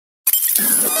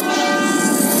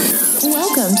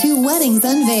Welcome to Weddings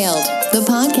Unveiled, the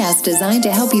podcast designed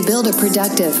to help you build a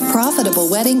productive, profitable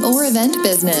wedding or event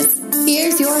business.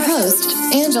 Here's your host,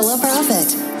 Angela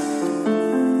Profit.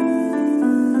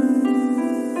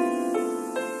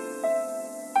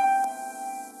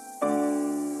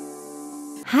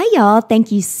 Hi, y'all.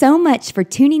 Thank you so much for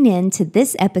tuning in to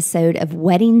this episode of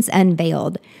Weddings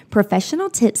Unveiled, professional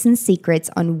tips and secrets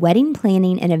on wedding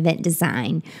planning and event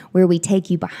design, where we take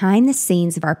you behind the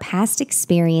scenes of our past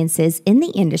experiences in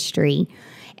the industry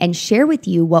and share with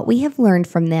you what we have learned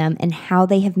from them and how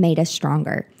they have made us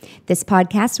stronger. This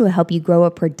podcast will help you grow a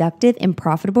productive and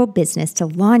profitable business to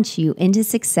launch you into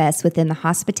success within the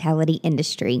hospitality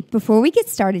industry. Before we get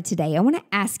started today, I want to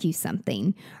ask you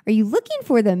something. Are you looking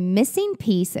for the missing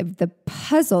piece of the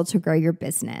puzzle to grow your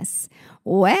business?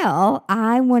 Well,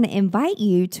 I want to invite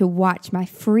you to watch my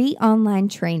free online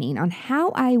training on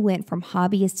how I went from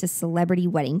hobbyist to celebrity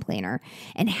wedding planner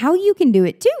and how you can do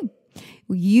it too.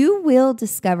 You will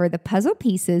discover the puzzle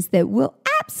pieces that will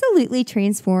absolutely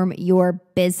transform your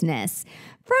business.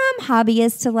 From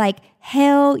hobbyist to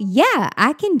hell yeah,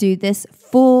 I can do this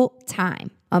full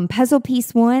time. On puzzle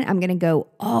piece 1, I'm going to go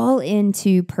all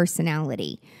into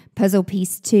personality. Puzzle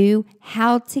piece 2,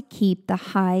 how to keep the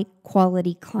high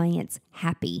quality clients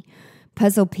happy.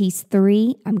 Puzzle piece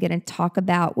 3, I'm going to talk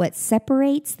about what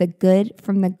separates the good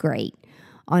from the great.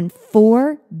 On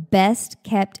 4, best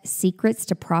kept secrets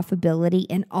to profitability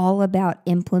and all about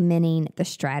implementing the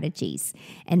strategies.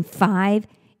 And 5,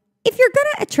 if you're going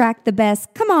to attract the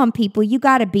best, come on people, you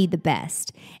got to be the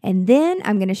best. And then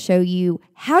I'm going to show you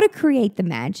how to create the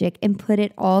magic and put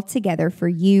it all together for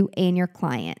you and your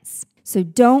clients. So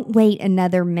don't wait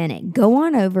another minute. Go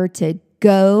on over to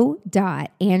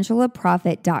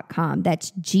go.angelaprofit.com.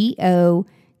 That's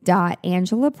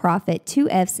go.angelaprofit, 2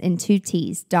 F's and 2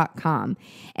 T's.com,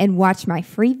 and watch my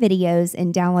free videos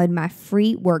and download my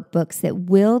free workbooks that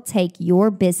will take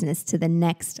your business to the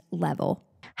next level.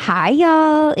 Hi,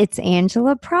 y'all. It's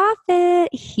Angela Profit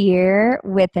here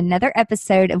with another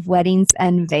episode of Weddings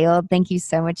Unveiled. Thank you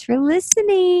so much for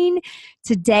listening.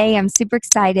 Today, I'm super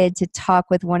excited to talk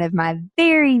with one of my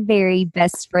very, very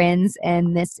best friends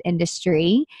in this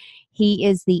industry. He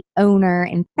is the owner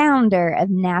and founder of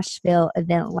Nashville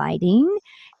Event Lighting.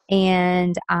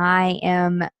 And I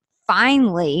am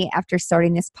finally, after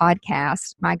starting this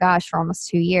podcast, my gosh, for almost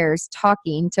 2 years,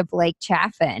 talking to Blake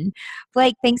Chaffin.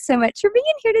 Blake, thanks so much for being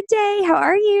here today. How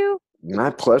are you? My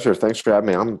pleasure. Thanks for having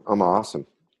me. I'm awesome.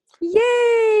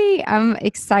 Yay! I'm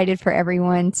excited for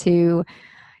everyone to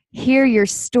hear your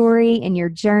story and your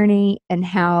journey and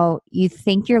how you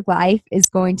think your life is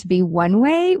going to be one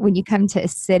way when you come to a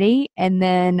city, and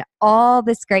then all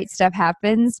this great stuff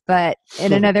happens, but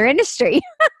in another industry.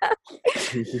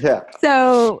 Yeah.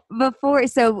 So a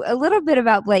little bit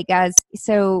about Blake, guys.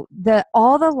 So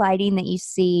all the lighting that you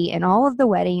see and all of the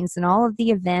weddings and all of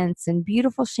the events and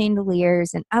beautiful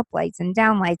chandeliers and uplights and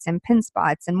downlights and pin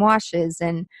spots and washes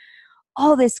and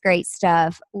all this great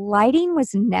stuff. Lighting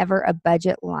was never a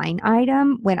budget line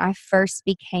item when I first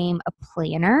became a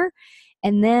planner.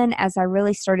 And then as I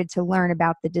really started to learn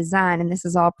about the design, and this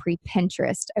is all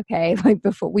pre-Pinterest, okay,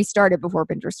 before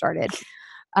Pinterest started,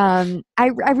 I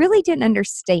really didn't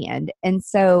understand. And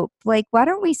so, Blake, why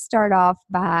don't we start off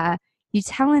by you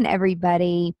telling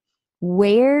everybody,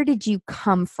 where did you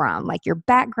come from? Like your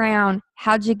background,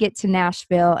 how'd you get to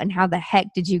Nashville, and how the heck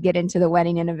did you get into the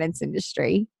wedding and events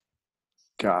industry?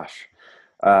 Gosh.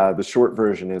 The short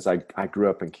version is I grew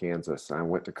up in Kansas. I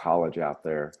went to college out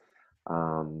there.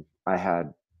 I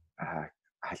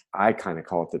kind of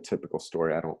call it the typical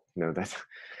story. I don't know that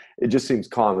it just seems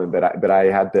common, but I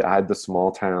had the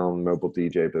small town mobile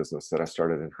DJ business that I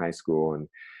started in high school, and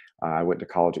I went to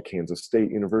college at Kansas State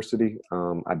University.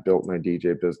 I built my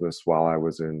DJ business while I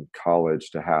was in college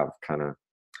to have kind of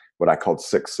what I called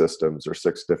 6 systems or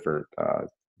 6 different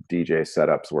DJ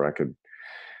setups where I could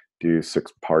do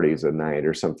 6 parties a night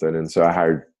or something. And so I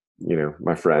hired,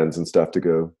 my friends and stuff to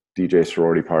go DJ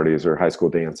sorority parties or high school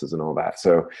dances and all that.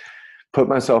 So put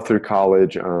myself through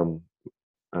college,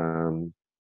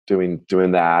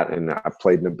 doing that. And I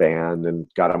played in a band and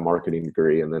got a marketing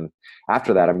degree. And then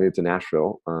after that, I moved to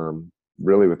Nashville,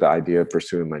 really with the idea of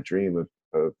pursuing my dream of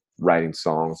writing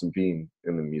songs and being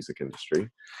in the music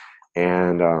industry.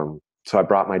 And so I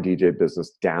brought my DJ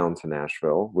business down to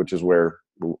Nashville, which is where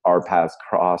our paths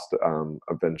crossed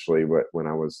eventually. When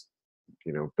I was,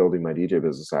 building my DJ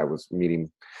business, I was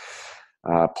meeting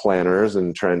planners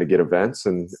and trying to get events,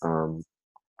 and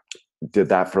did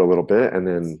that for a little bit. And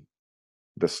then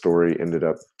the story ended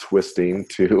up twisting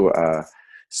to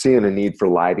seeing a need for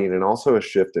lighting, and also a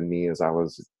shift in me as I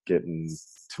was getting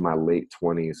to my late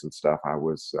 20s and stuff. I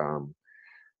was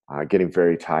getting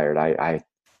very tired.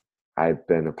 I've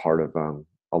been a part of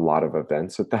a lot of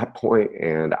events at that point,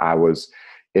 and I was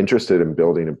interested in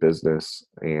building a business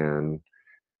and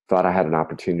thought I had an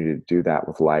opportunity to do that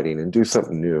with lighting and do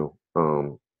something new.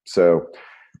 So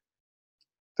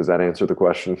does that answer the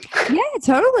question? Yeah,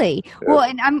 totally. Yeah. Well,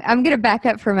 and I'm going to back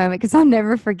up for a moment because I'll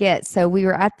never forget. So we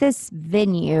were at this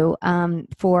venue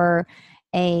for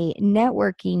a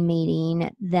networking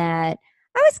meeting that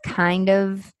I was kind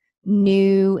of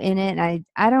new in it. And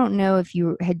I don't know if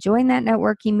you had joined that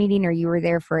networking meeting or you were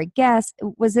there for a guest.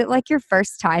 Was it like your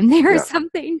first time there or Yeah.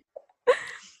 something?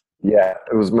 Yeah,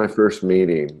 it was my first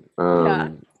meeting. Yeah.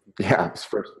 Yeah, it was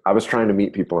first. I was trying to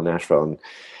meet people in Nashville,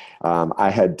 and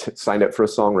I had signed up for a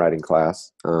songwriting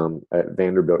class at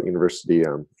Vanderbilt University,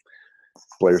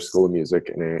 Blair School of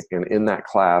Music, and in that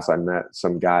class, I met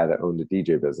some guy that owned a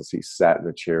DJ business. He sat in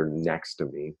the chair next to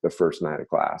me the first night of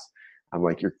class. I'm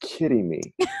like, "You're kidding me!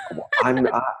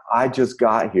 I just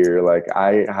got here. Like,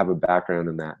 I have a background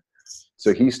in that."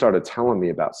 So he started telling me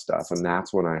about stuff, and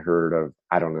that's when I heard of.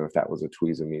 I don't know if that was a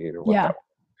Tweezer meeting or what that was,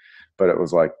 but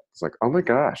it's like, oh my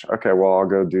gosh, okay, well, I'll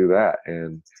go do that.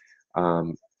 And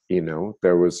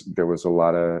there was a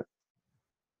lot of,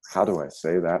 how do I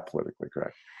say that politically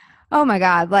correct? Oh my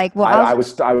God. Like, well, I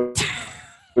was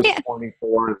yeah.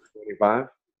 24 and 25,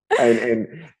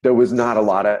 and there was not a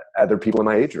lot of other people in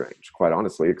my age range, quite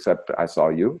honestly, except I saw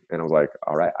you, and I was like,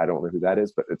 all right, I don't know who that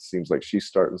is, but it seems like she's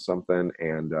starting something.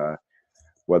 And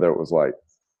whether it was like,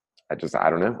 I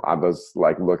don't know. I was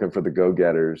like looking for the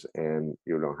go-getters, and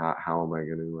how am I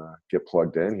going to get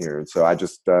plugged in here? And so I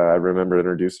remember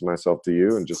introducing myself to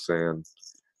you and just saying,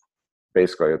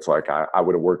 basically, it's like I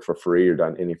would have worked for free or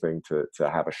done anything to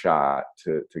have a shot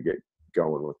to get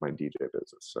going with my DJ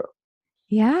business. So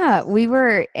Yeah, we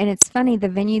were, and it's funny, the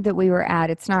venue that we were at,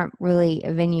 it's not really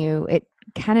a venue. It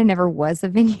kind of never was a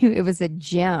venue. It was a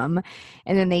gym.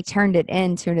 And then they turned it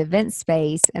into an event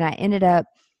space. And I ended up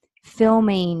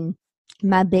filming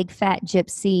my big fat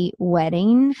gypsy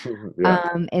wedding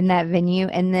yeah, in that venue.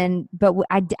 And then, but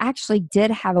actually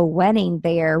did have a wedding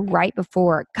there right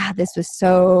before. God, this was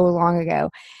so long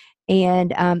ago.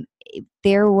 And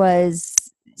there was,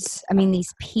 I mean,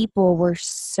 these people were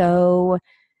so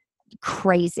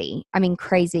crazy. I mean,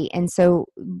 crazy. And so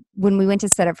when we went to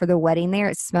set up for the wedding there,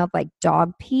 it smelled like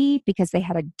dog pee because they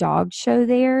had a dog show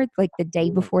there like the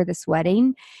day before this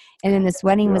wedding. And then this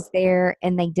wedding yeah, was there,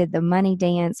 and they did the money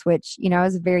dance, which, I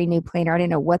was a very new planner. I didn't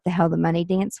know what the hell the money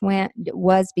dance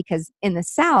was because in the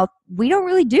South, we don't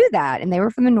really do that. And they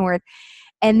were from the North.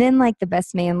 And then like the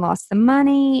best man lost the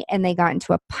money, and they got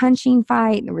into a punching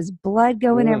fight, and there was blood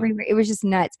going everywhere. It was just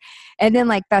nuts. And then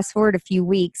like fast forward a few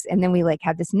weeks, and then we like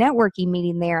had this networking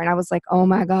meeting there, and I was like, oh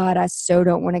my God, I so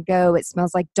don't want to go. It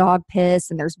smells like dog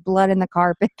piss and there's blood in the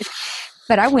carpet.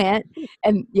 But I went,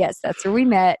 and yes, that's where we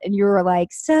met. And you were like,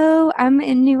 so I'm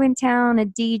new in town, a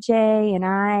DJ, and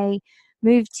I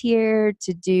moved here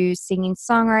to do singing,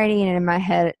 songwriting. And in my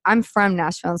head, I'm from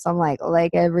Nashville, so I'm like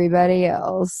everybody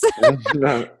else.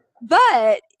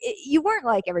 But you weren't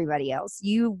like everybody else.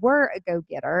 You were a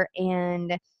go-getter.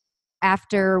 And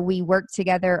after we worked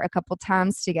together a couple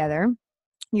times together,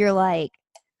 you're like,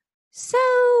 so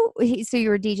you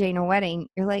were DJing a wedding.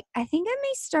 You're like, I think I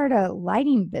may start a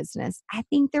lighting business. I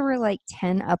think there were like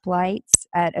 10 uplights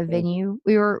at a venue.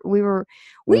 We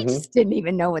mm-hmm. just didn't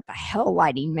even know what the hell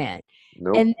lighting meant.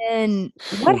 Nope. And then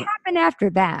what happened after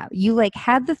that? You like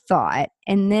had the thought,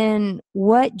 and then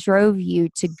what drove you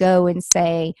to go and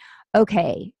say,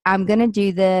 okay, I'm going to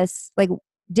do this? Like,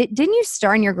 didn't you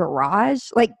start in your garage?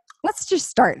 Like, let's just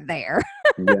start there.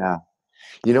 Yeah.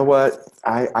 You know what?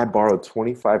 I borrowed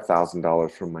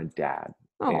 $25,000 from my dad,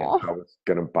 and I was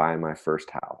going to buy my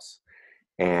first house.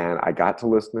 And I got to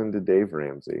listening to Dave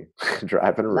Ramsey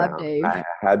driving around. Dave. I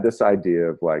had this idea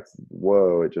of like,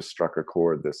 whoa, it just struck a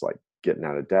chord, this like getting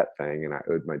out of debt thing. And I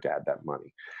owed my dad that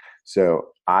money. So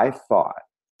I thought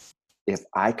if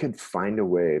I could find a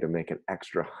way to make an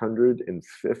extra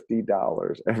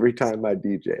 $150 every time I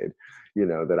DJ'd,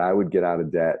 that I would get out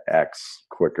of debt X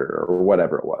quicker or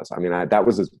whatever it was. I mean, that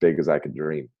was as big as I could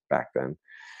dream back then.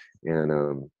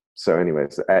 And so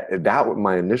anyways, that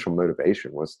my initial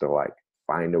motivation was to like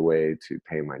find a way to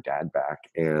pay my dad back.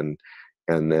 And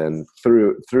then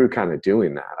through kind of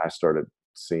doing that, I started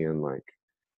seeing like,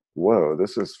 whoa,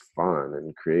 this is fun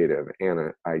and creative.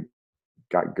 And I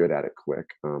got good at it quick.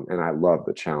 And I love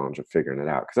the challenge of figuring it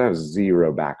out because I have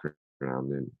zero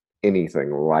background in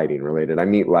anything lighting related. I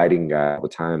meet lighting guys all the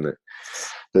time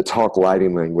that talk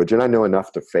lighting language, and I know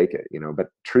enough to fake it, but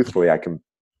truthfully, I can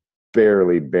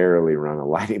barely run a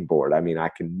lighting board. I mean, I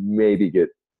can maybe get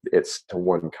it's to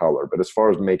one color. But as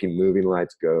far as making moving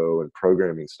lights go and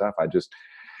programming stuff, I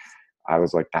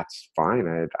was like, that's fine.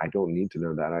 I don't need to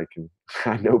know that.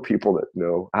 I know people that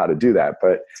know how to do that,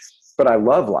 but I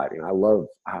love lighting.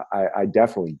 I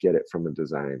definitely get it from a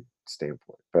design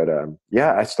standpoint. But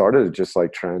yeah, I started just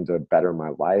like trying to better my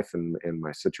life and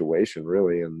my situation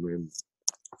really, and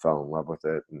fell in love with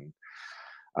it. And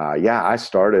yeah,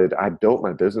 I built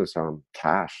my business on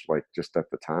cash, like just at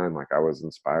the time. Like I was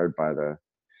inspired by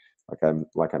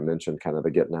like I mentioned, kind of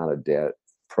the getting out of debt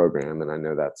program. And I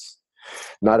know that's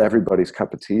not everybody's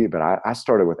cup of tea, but I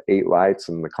started with 8 lights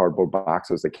and the cardboard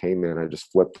boxes that came in. I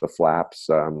just flipped the flaps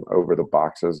over the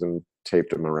boxes and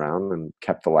taped them around and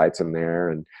kept the lights in there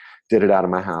and did it out of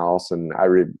my house. And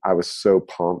I was so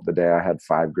pumped the day I had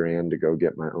 $5,000 to go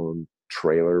get my own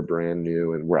trailer brand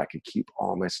new and where I could keep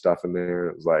all my stuff in there.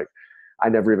 It was like, I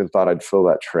never even thought I'd fill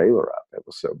that trailer up. It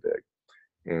was so big.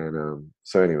 And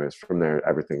so anyways, from there,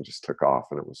 everything just took off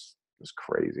and it was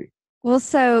crazy. Well,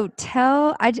 so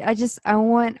I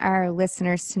want our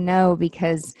listeners to know,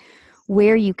 because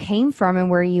where you came from and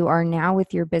where you are now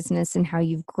with your business and how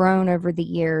you've grown over the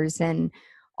years and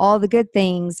all the good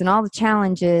things and all the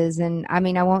challenges. And I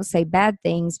mean, I won't say bad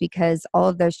things, because all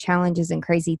of those challenges and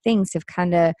crazy things have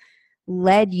kind of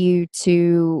led you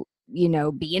to,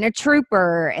 being a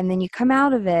trooper, and then you come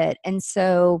out of it. And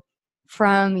so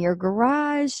from your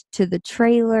garage to the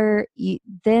trailer,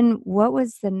 then what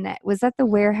was the next? Was that the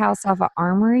warehouse off of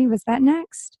Armory? Was that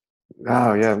next?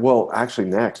 Oh yeah. Well, actually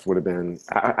next would have been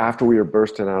after we were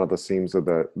bursting out of the seams of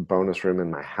the bonus room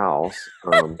in my house,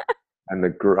 and the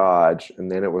garage. And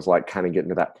then it was like kind of getting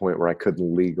to that point where I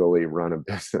couldn't legally run a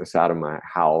business out of my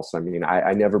house. I mean,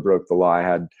 I never broke the law.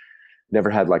 I never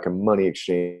had like a money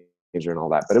exchange and all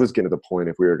that, but it was getting to the point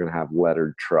if we were going to have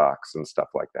lettered trucks and stuff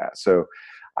like that. So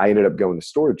I ended up going to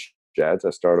storage sheds. I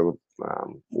started with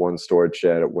one storage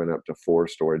shed. It went up to 4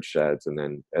 storage sheds. And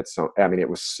then it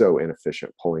was so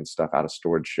inefficient pulling stuff out of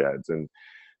storage sheds and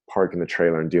parking the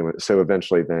trailer and doing it. So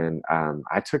eventually then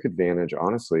I took advantage,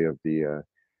 honestly, of the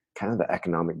kind of the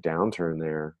economic downturn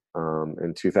there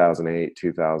in 2008,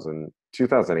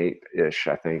 2008-ish,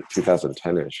 I think,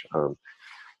 2010-ish.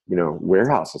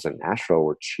 Warehouses in Nashville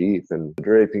were cheap, and the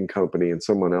draping company and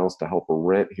someone else to help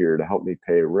rent here to help me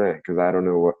pay rent, because I don't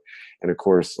know what, and of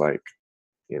course,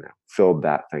 filled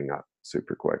that thing up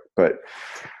super quick. But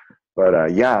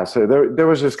yeah, so there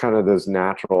was just kind of those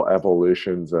natural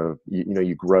evolutions of,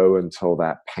 you grow until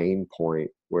that pain point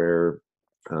where,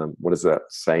 what is that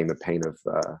saying? The pain of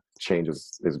change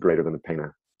is greater than the pain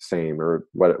of same, or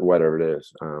whatever it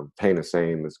is. Pain of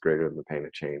same is greater than the pain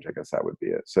of change. I guess that would be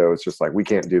it. So it's just like, we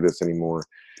can't do this anymore.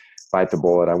 Bite the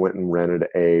bullet. I went and rented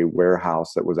a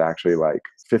warehouse that was actually like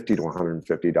 $50 to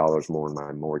 $150 more in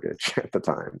my mortgage at the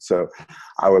time. So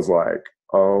I was like,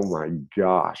 oh my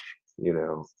gosh,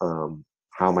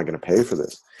 how am I going to pay for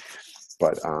this?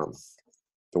 But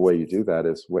the way you do that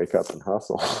is wake up and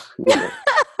hustle.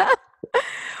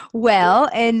 Well,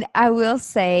 and I will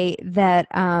say that,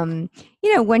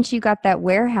 once you got that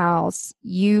warehouse,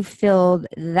 you filled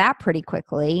that pretty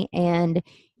quickly, and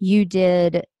you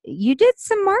did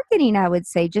some marketing, I would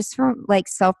say, just from like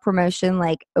self-promotion,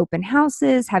 like open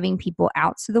houses, having people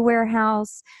out to the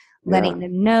warehouse, letting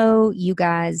them know you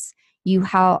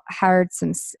hired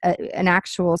an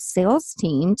actual sales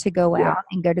team to go out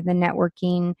and go to the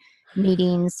networking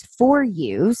meetings for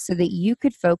you so that you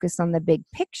could focus on the big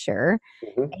picture.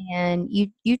 Mm-hmm. And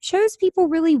you chose people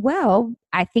really well,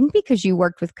 I think, because you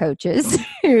worked with coaches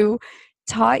who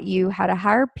taught you how to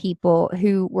hire people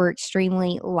who were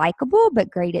extremely likable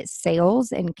but great at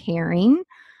sales and caring.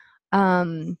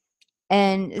 And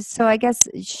so I guess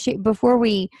before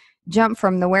we jump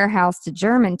from the warehouse to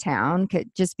Germantown,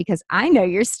 just because I know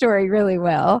your story really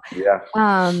well. Yeah.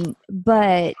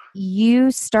 But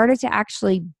you started to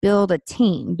actually build a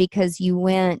team, because you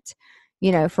went,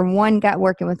 from one guy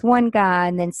working with one guy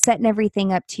and then setting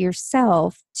everything up to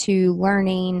yourself to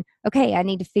learning, okay, I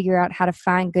need to figure out how to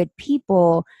find good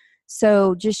people.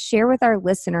 So just share with our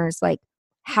listeners, like,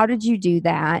 how did you do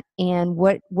that? And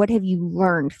what have you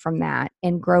learned from that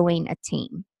and growing a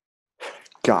team?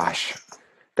 Gosh,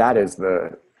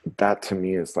 that to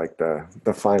me is like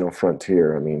the final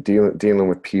frontier. I mean, dealing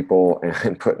with people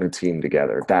and putting a team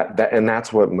together, and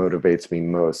that's what motivates me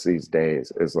most these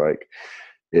days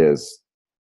is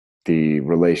the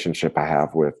relationship I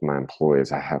have with my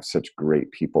employees. I have such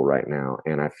great people right now,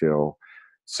 and I feel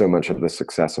so much of the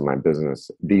success of my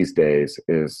business these days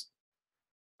is,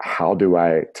 how do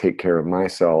I take care of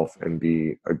myself and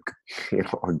be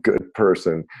a good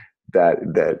person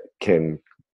that can,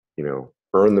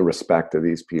 earn the respect of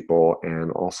these people,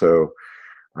 and also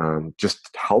just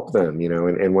help them,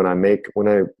 and when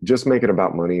I just make it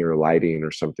about money or lighting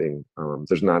or something,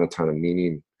 there's not a ton of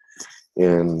meaning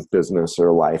in business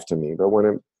or life to me. But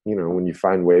when you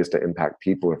find ways to impact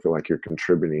people or feel like you're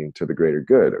contributing to the greater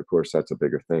good, of course, that's a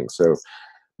bigger thing. So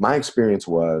my experience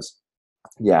was,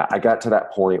 I got to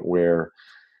that point where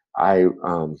I,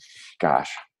 gosh,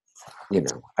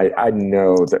 I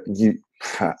know that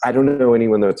I don't know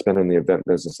anyone that's been in the event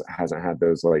business that hasn't had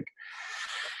those, like,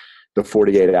 the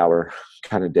 48-hour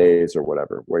kind of days or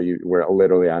whatever, where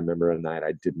literally I remember a night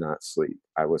I did not sleep.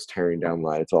 I was tearing down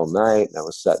lights all night, and I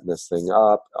was setting this thing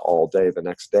up all day the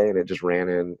next day, and it just ran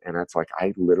in. And it's like,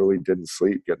 I literally didn't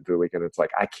sleep getting through the weekend. It's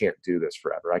like, I can't do this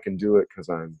forever. I can do it because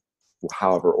I'm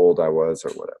however old I was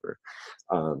or whatever.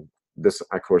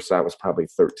 Of course, that was probably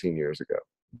 13 years ago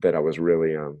that I was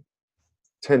really,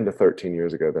 10 to 13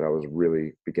 years ago that I was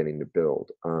really beginning to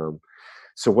build.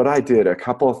 So what I did, a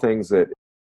couple of things that,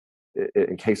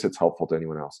 in case it's helpful to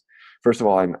anyone else. First of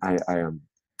all,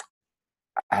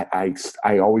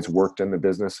 I always worked in the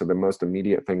business. So the most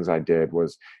immediate things I did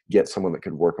was get someone that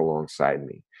could work alongside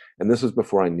me. And this was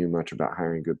before I knew much about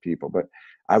hiring good people, but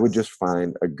I would just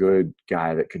find a good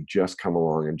guy that could just come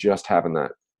along, and just having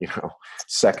that,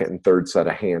 second and third set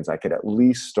of hands, I could at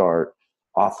least start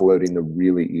offloading the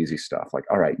really easy stuff. Like,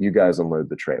 all right, you guys unload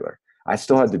the trailer. I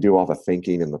still had to do all the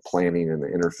thinking and the planning and the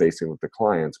interfacing with the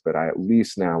clients, but I at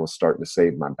least now was starting to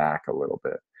save my back a little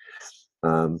bit.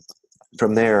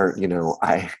 From there,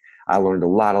 I learned a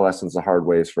lot of lessons the hard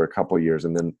ways for a couple of years.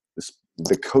 And then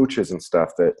the coaches and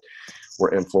stuff that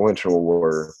were influential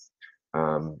were,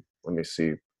 let me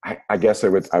see, I guess I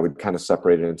would kind of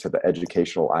separate it into the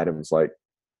educational items like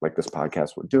this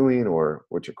podcast we're doing, or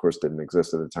which of course didn't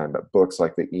exist at the time, but books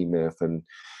like the E-Myth and,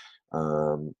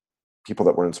 people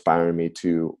that were inspiring me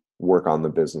to work on the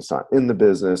business, not in the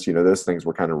business, those things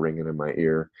were kind of ringing in my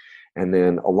ear. And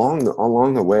then along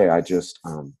the way, I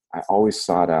always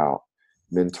sought out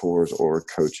mentors or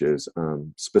coaches.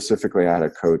 Specifically, I had a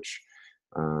coach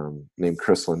named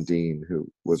Chris Lundeen, who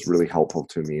was really helpful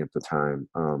to me at the time.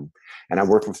 And I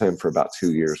worked with him for about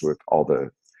 2 years with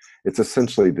it's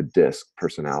essentially the DISC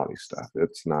personality stuff.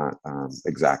 It's not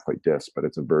exactly DISC, but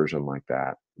it's a version like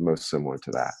that, most similar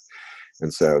to that.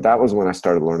 And so that was when I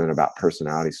started learning about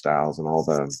personality styles and all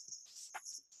the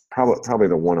probably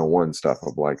the 101 stuff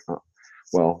of like,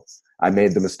 well, I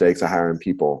made the mistakes of hiring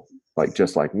people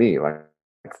just like me, like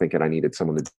thinking I needed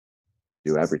someone to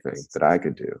do everything that I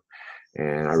could do.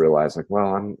 And I realized, like,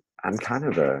 well, I'm kind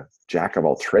of a jack of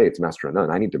all trades, master of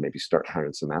none. I need to maybe start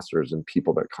hiring some masters and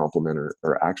people that complement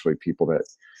or actually people that,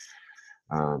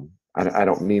 I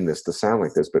don't mean this to sound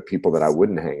like this, but people that I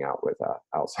wouldn't hang out with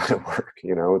outside of work.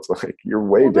 It's like, you're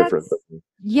way different than me.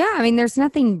 Yeah. I mean, there's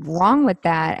nothing wrong with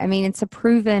that. I mean, it's a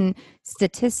proven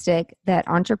statistic that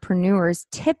entrepreneurs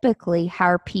typically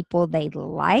hire people they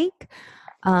like,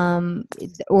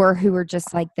 or who are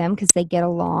just like them because they get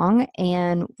along.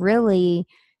 And really,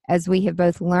 as we have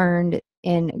both learned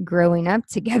in growing up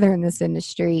together in this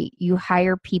industry, you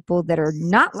hire people that are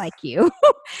not like you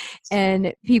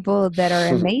and people that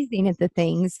are amazing at the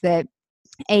things that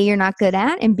A, you're not good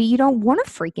at, and B, you don't want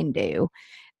to freaking do.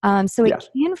 So it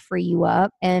can free you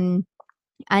up. And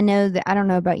I know that, I don't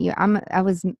know about you, I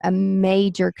was a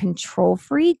major control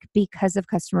freak because of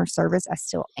customer service. I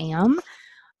still am.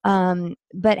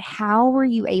 But how were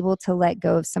you able to let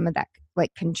go of some of that,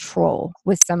 like, control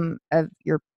with some of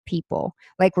your people?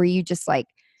 Like, were you just like,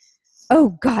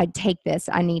 oh God, take this,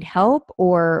 I need help?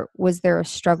 Or was there a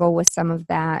struggle with some of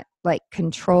that, like,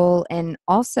 control? And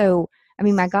also, I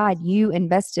mean, my God, you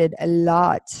invested a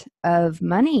lot of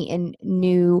money in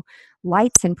new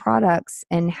lights and products.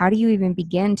 And how do you even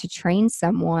begin to train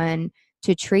someone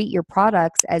to treat your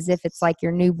products as if it's like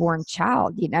your newborn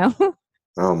child,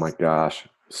 Oh my gosh,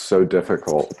 so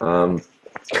difficult. I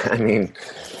mean,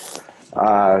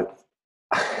 uh,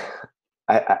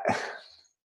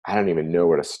 I I don't even know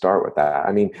where to start with that.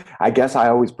 I mean, I guess I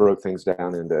always broke things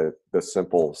down into the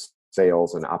simple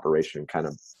sales and operation kind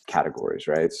of categories,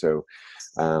 right? So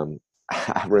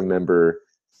I remember,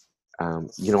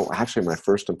 actually my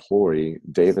first employee,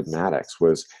 David Maddox,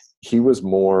 he was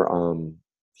more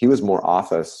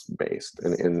office based,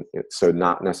 and so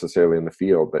not necessarily in the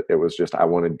field, but it was just, I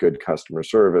wanted good customer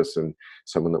service and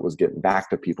someone that was getting back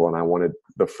to people, and I wanted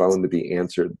the phone to be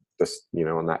answered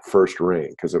on that first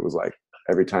ring, because it was like,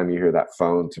 every time you hear that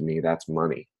phone, to me, that's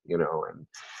money,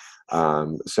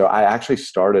 and so I actually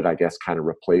started, I guess, kind of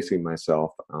replacing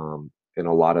myself in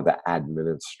a lot of the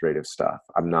administrative stuff.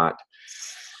 I'm not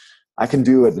I can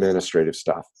do administrative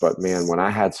stuff, but man, when I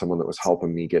had someone that was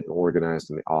helping me get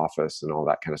organized in the office and all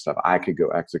that kind of stuff, I could go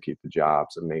execute the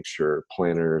jobs and make sure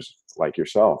planners like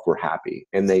yourself were happy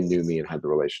and they knew me and had the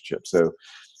relationship. So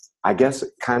I guess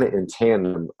kind of in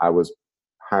tandem, I was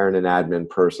hiring an admin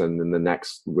person, and the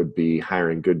next would be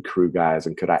hiring good crew guys.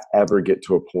 And could I ever get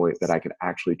to a point that I could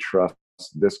actually trust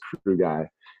this crew guy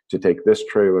to take this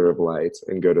trailer of lights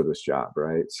and go to this job,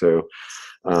 right? So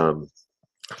I'm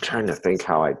trying to think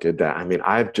how I did that. I mean,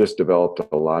 I've just developed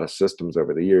a lot of systems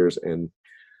over the years, and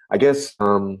I guess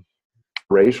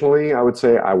racially, I would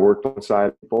say I worked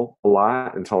alongside people a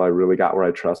lot until I really got where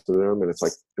I trusted them. And it's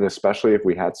like, and especially if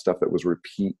we had stuff that was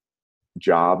repeat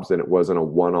jobs and it wasn't a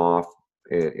one-off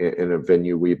in a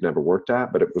venue we've never worked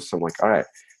at, but it was something like, all right,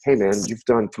 hey man, you've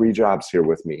done 3 jobs here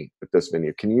with me at this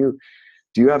venue.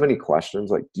 Do you have any questions?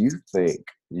 Like, do you think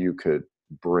you could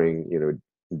bring,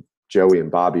 Joey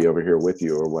and Bobby over here with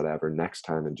you or whatever next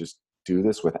time and just do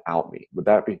this without me? Would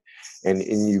that be, and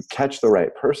you catch the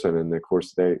right person, and of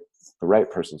course the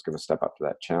right person's going to step up to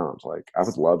that challenge. Like, I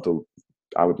would love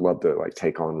to like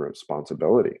take on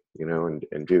responsibility,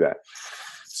 and do that.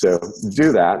 So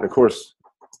do that. And of course,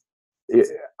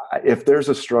 if there's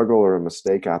a struggle or a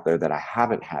mistake out there that I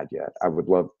haven't had yet, I would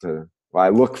love to. Well, I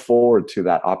look forward to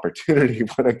that opportunity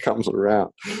when it comes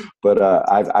around. But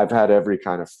I've had every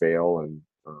kind of fail and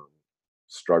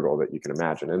struggle that you can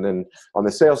imagine. And then on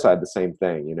the sales side, the same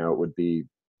thing. It would be,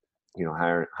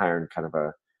 hiring kind of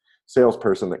a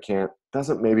salesperson that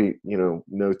doesn't maybe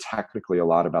know technically a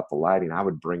lot about the lighting. I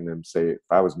would bring them, say, if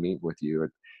I was meeting with you,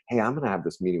 hey, I'm going to have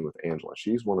this meeting with Angela.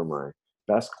 She's one of my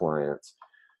best clients.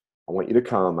 I want you to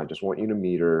come. I just want you to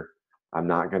meet her. I'm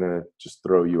not going to just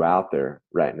throw you out there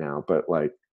right now, but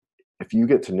like, if you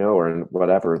get to know her and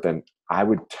whatever, then I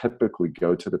would typically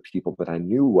go to the people that I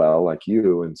knew well, like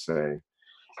you, and say,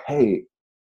 hey,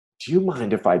 do you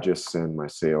mind if I just send my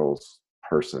sales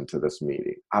person to this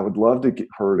meeting? I would love to get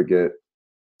her to get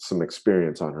some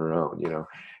experience on her own,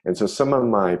 And so some of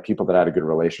my people that I had a good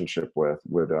relationship with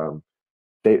would,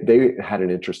 they had an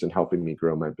interest in helping me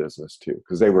grow my business too,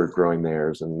 because they were growing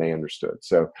theirs and they understood.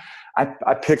 So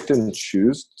I picked and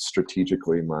choose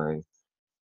strategically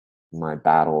my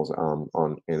battles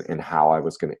in how I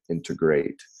was going to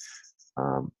integrate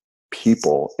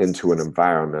people into an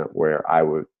environment where I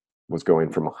was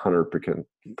going from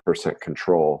 100%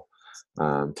 control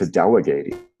to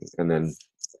delegating, and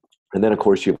then of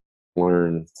course you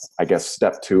learn. I guess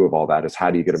step 2 of all that is how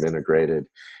do you get them integrated,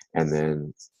 and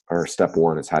then. Or step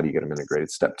 1 is how do you get them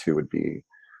integrated? Step 2 would be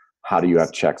how do you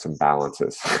have checks and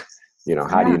balances?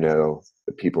 How do you know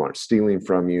that people aren't stealing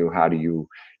from you? How do you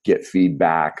get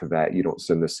feedback that you don't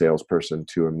send the salesperson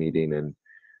to a meeting and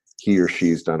he or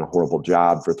she's done a horrible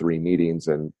job for 3 meetings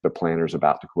and the planner's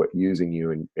about to quit using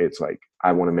you? And it's like,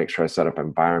 I want to make sure I set up an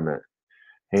environment.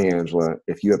 Hey, Angela,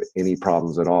 if you have any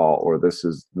problems at all, or this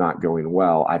is not going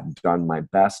well, I've done my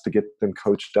best to get them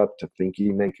coached up to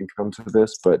thinking they can come to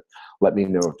this, but let me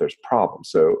know if there's problems.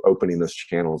 So opening those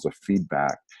channels of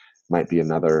feedback might be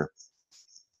another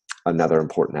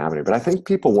important avenue. But I think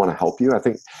people want to help you. I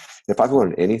think if I've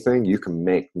learned anything, you can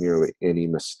make nearly any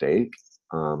mistake.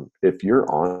 If you're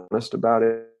honest about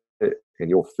it and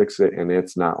you'll fix it, and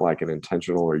it's not like an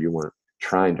intentional or you weren't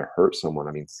trying to hurt someone.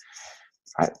 I mean,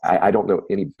 I don't know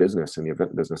any business in the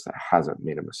event business that hasn't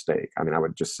made a mistake. I mean, I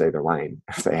would just say they're lying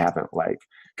if they haven't like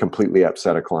completely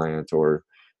upset a client or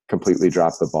completely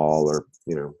dropped the ball, or,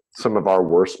 some of our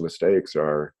worst mistakes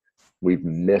are we've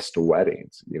missed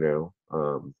weddings,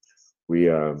 we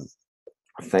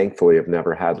thankfully have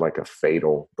never had like a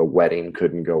fatal, the wedding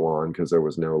couldn't go on because there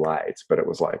was no lights, but it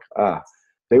was like,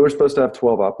 they were supposed to have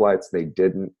 12 up lights. They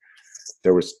didn't.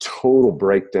 There was total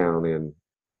breakdown in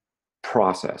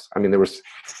process. I mean,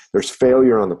 there's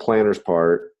failure on the planner's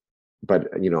part, but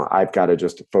I've got to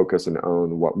just focus and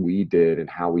own what we did and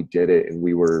how we did it. And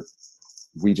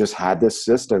we just had this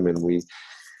system, and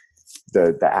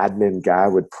the admin guy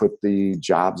would put the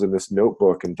jobs in this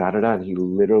notebook and and he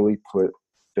literally put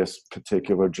this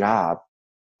particular job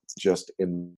just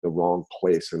in the wrong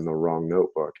place in the wrong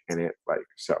notebook. And it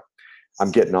so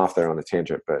I'm getting off there on a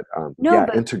tangent, but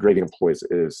integrating employees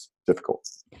is difficult.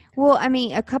 Well, I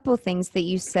mean, a couple of things that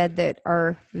you said that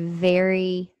are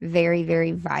very, very,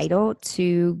 very vital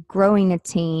to growing a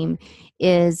team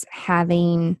is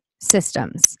having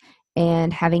systems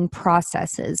and having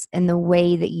processes. And the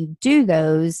way that you do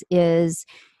those is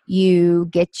you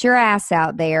get your ass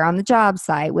out there on the job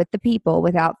site with the people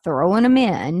without throwing them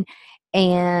in,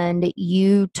 and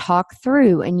you talk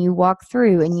through and you walk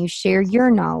through and you share your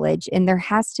knowledge. And there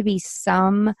has to be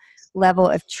some level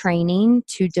of training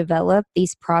to develop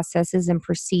these processes and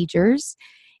procedures.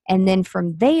 And then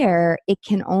from there, it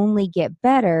can only get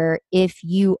better if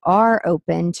you are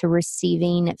open to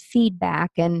receiving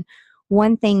feedback. And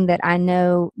one thing that I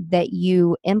know that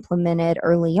you implemented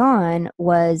early on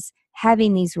was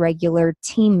having these regular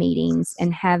team meetings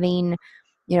and having,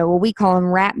 well, we call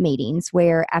them wrap meetings,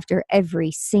 where after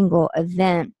every single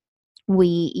event, we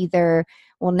either,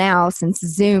 well, now since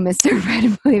Zoom is so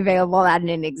readily available, that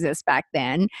didn't exist back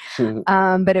then.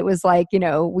 But it was like,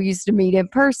 we used to meet in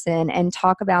person and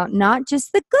talk about not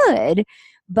just the good,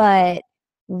 but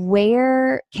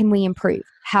where can we improve?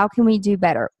 How can we do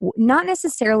better? Not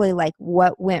necessarily like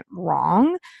what went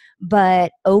wrong,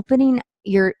 but opening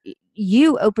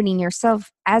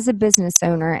yourself as a business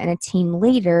owner and a team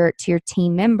leader to your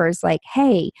team members, like,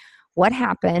 hey, what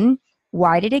happened?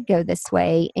 Why did it go this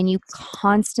way? And you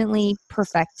constantly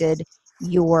perfected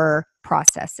your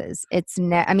processes.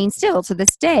 Still to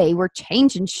this day, we're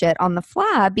changing shit on the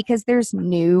fly because there's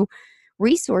new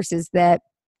resources that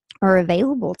are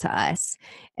available to us.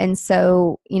 And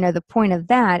so, the point of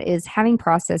that is having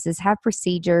processes, have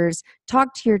procedures,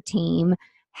 talk to your team,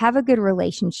 have a good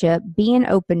relationship, be an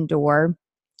open door.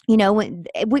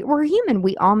 We're human.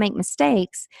 We all make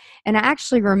mistakes. And I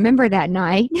actually remember that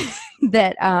night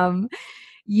that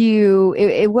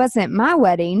it wasn't my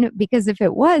wedding, because if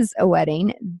it was a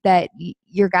wedding that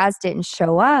your guys didn't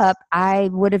show up, I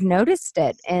would have noticed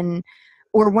it,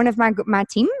 or one of my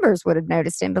team members would have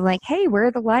noticed it and been like, hey, where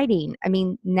are the lighting?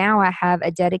 Now I have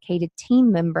a dedicated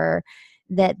team member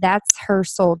that's her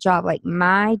sole job. Like,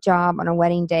 my job on a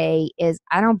wedding day is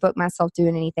I don't book myself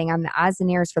doing anything. I'm the eyes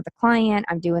and ears for the client.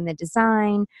 I'm doing the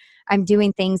design. I'm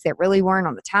doing things that really weren't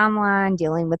on the timeline,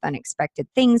 dealing with unexpected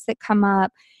things that come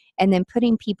up, and then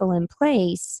putting people in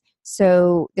place.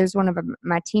 So there's one of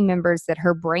my team members that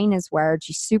her brain is wired.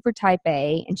 She's super type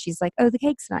A, and she's like, oh, the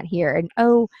cake's not here. And,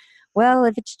 oh, well,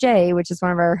 if it's Jay, which is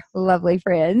one of our lovely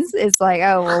friends, it's like,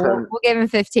 oh, well, we'll give him a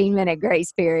 15-minute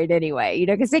grace period anyway,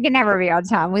 because he can never be on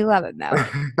time. We love him, though.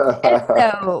 And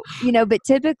so, but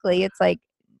typically it's like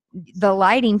the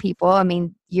lighting people,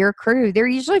 your crew, they're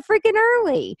usually freaking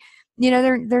early.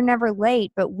 They're never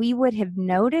late, but we would have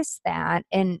noticed that.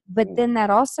 But then that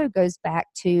also goes back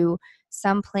to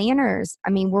some planners.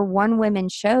 We're one women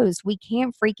shows. We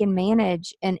can't freaking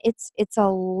manage. And it's a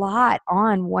lot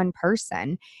on one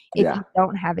person if you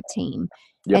don't have a team.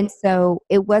 Yep. And so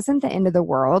it wasn't the end of the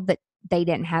world that they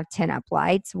didn't have 10 up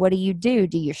lights. What do?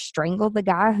 Do you strangle the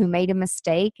guy who made a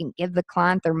mistake and give the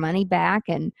client their money back?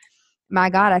 And my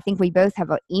God, I think we both have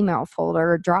an email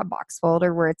folder, a Dropbox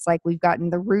folder, where it's like we've gotten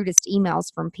the rudest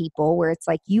emails from people where it's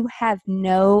like, you have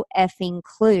no effing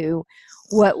clue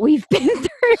what we've been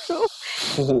through.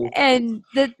 And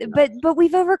but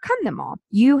we've overcome them all.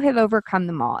 You have overcome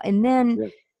them all. And then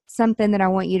something that I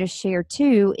want you to share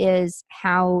too is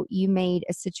how you made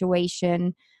a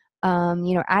situation.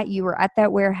 You were at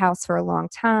that warehouse for a long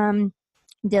time,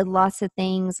 did lots of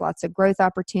things, lots of growth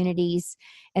opportunities,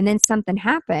 and then something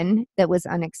happened that was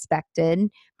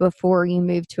unexpected before you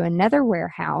moved to another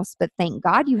warehouse. But thank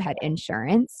God you had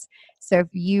insurance. So if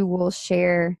you will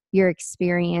share your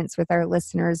experience with our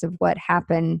listeners of what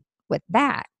happened with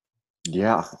that.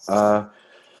 Yeah. I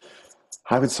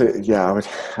would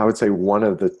say one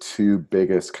of the two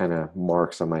biggest kind of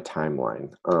marks on my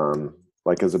timeline,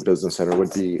 like as a business owner,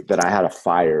 would be that I had a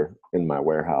fire in my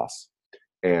warehouse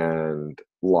and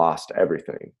lost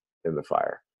everything in the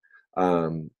fire.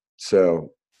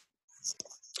 So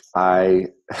I,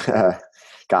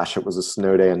 gosh, it was a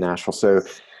snow day in Nashville. So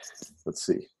let's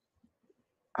see.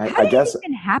 I guess it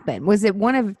even happen. Was it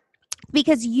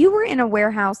because you were in a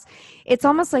warehouse? It's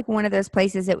almost like one of those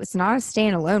places. It was not a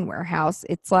standalone warehouse.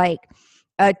 It's like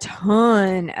a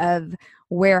ton of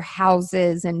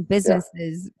warehouses and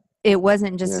businesses. Yeah. It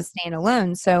wasn't just a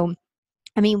standalone. So,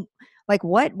 like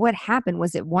what happened?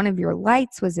 Was it one of your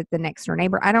lights? Was it the next door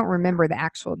neighbor? I don't remember the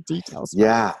actual details.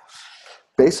 Yeah.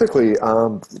 Basically, it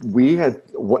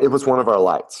was one of our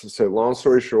lights. So long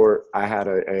story short, I had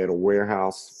a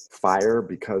warehouse fire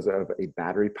because of a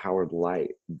battery powered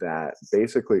light that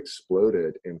basically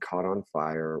exploded and caught on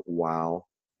fire while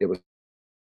it was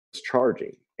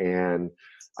charging. And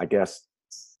I guess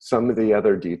some of the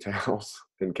other details,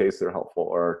 in case they're helpful,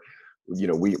 are,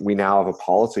 we now have a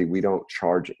policy. We don't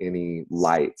charge any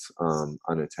lights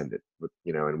unattended,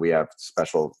 and we have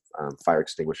special fire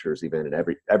extinguishers, even, and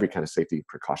every kind of safety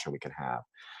precaution we can have.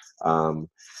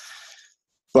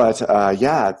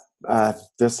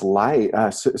 This light,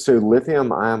 so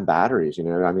lithium ion batteries,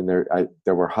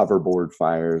 there were hoverboard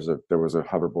fires. There was a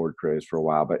hoverboard craze for a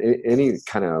while, but any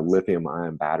kind of lithium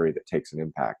ion battery that takes an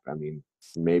impact,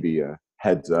 maybe a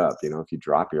heads up, if you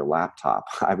drop your laptop,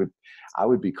 I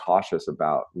would be cautious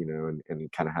about,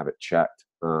 and kind of have it checked,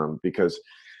 because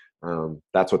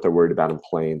that's what they're worried about in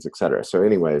planes, et cetera. So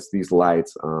anyways, these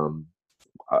lights, uh,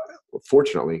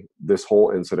 fortunately, this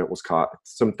whole incident was caught.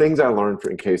 Some things I learned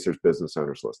in case there's business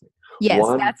owners listening. Yes,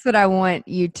 One, that's what I want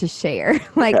you to share.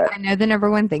 Like, okay, I know the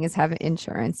number one thing is having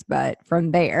insurance, but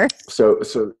from there. so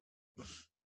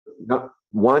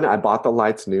one, I bought the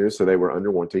lights new, so they were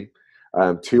under warranty.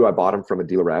 Two, I bought them from a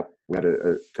dealer rep. We had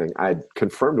a thing. I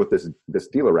confirmed with this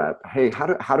dealer rep, hey,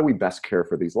 how do we best care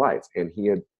for these lights? And he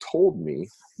had told me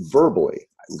verbally.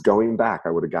 Going back, I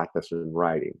would have got this in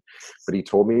writing, but he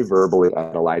told me verbally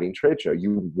at a lighting trade show,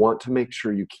 you want to make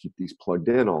sure you keep these plugged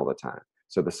in all the time.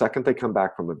 So the second they come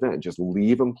back from an event, just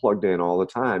leave them plugged in all the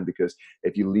time, because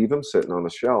if you leave them sitting on the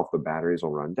shelf, the batteries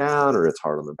will run down, or it's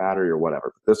hard on the battery or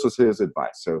whatever. But this was his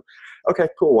advice. So, okay,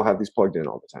 cool. We'll have these plugged in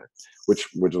all the time, which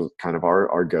was kind of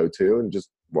our go-to and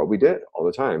just what we did all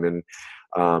the time. And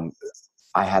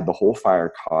I had the whole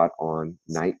fire caught on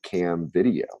night cam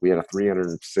video. We had a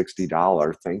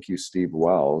 $360. Thank you, Steve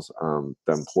Wells.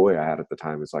 The employee I had at the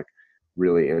time was like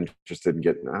really interested in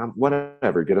getting,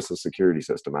 whatever, get us a security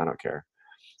system. I don't care.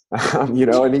 And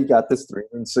he got this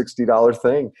 $360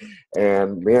 thing,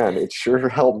 and man, it sure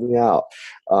helped me out.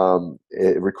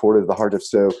 It recorded the hard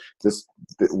disk. So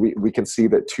we can see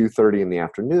that 2:30 in the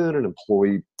afternoon, an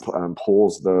employee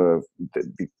pulls the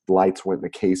lights went in a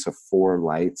case of 4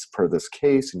 lights per this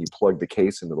case, and you plug the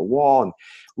case into the wall, and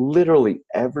literally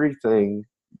everything.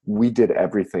 We did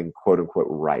everything, quote unquote,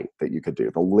 right that you could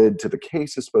do. The lid to the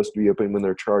case is supposed to be open when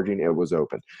they're charging. It was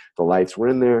open. The lights were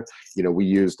in there. We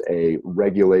used a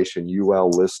regulation UL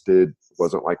listed. It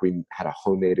wasn't like we had a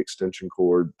homemade extension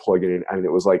cord plugging in. I mean,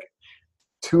 it was like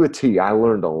to a T. I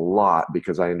learned a lot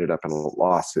because I ended up in a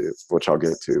lawsuit, which I'll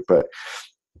get to. But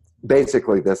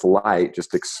basically, this light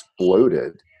just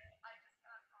exploded.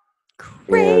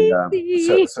 Crazy.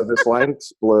 And so this light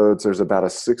explodes. There's about a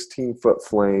 16-foot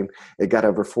flame. It got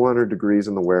over 400 degrees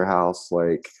in the warehouse.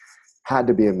 Like, had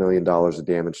to be $1 million of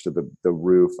damage to the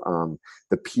roof.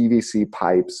 The PVC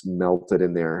pipes melted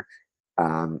in there.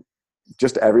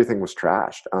 Just everything was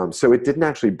trashed. So it didn't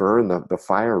actually burn. The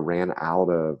fire ran out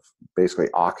of basically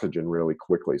oxygen really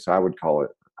quickly. So I would call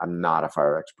it, I'm not a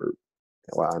fire expert.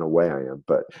 Well, in a way I am,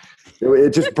 but it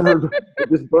just burned. It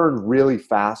just burned really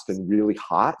fast and really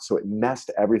hot, so it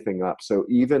messed everything up. So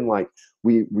even like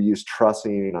we use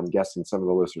trussing, and I'm guessing some of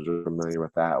the listeners are familiar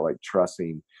with that. Like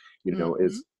trussing,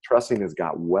 trussing has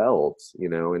got welds,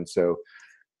 and so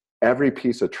every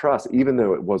piece of truss, even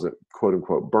though it wasn't quote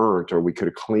unquote burnt, or we could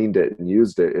have cleaned it and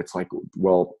used it, it's like,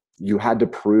 well, you had to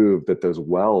prove that those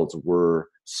welds were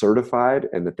certified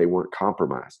and that they weren't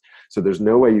compromised. So there's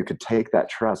no way you could take that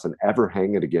truss and ever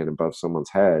hang it again above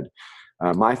someone's head.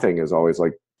 My thing is always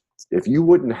like, if you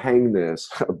wouldn't hang this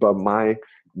above my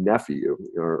nephew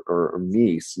or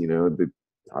niece,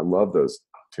 I love those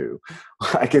two.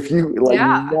 Like if you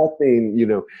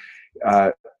nothing,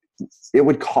 it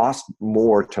would cost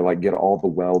more to like get all the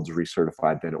welds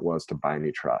recertified than it was to buy a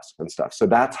new truss and stuff. So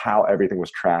that's how everything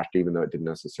was trashed, even though it didn't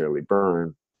necessarily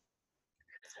burn.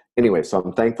 Anyway, so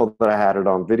I'm thankful that I had it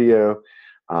on video.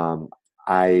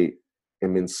 I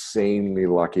am insanely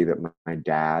lucky that my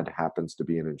dad happens to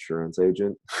be an insurance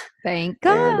agent. Thank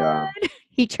God. And,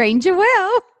 he trained you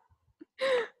well.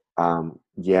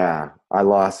 Yeah, I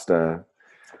lost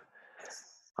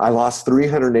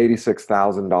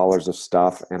 $386,000 of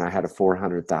stuff, and I had a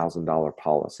 $400,000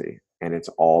 policy. And it's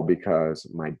all because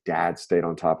my dad stayed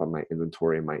on top of my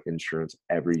inventory and my insurance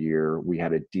every year. We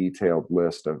had a detailed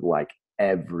list of like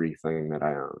everything that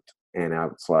I owned. And I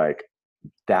was like,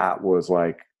 that was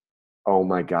like, oh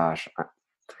my gosh,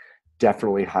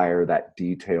 definitely hire that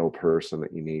detail person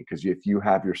that you need. Because if you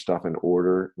have your stuff in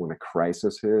order, when a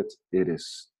crisis hits, it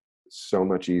is so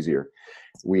much easier.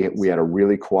 We had a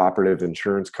really cooperative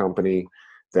insurance company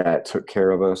that took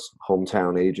care of us,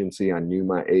 hometown agency. I knew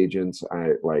my agents.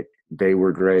 They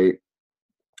were great.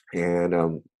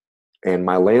 And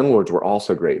my landlords were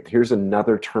also great. Here's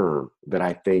another term that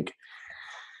I think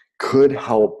could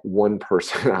help one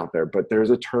person out there, but there's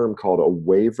a term called a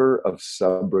waiver of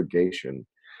subrogation.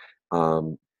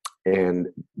 And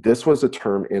this was a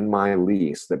term in my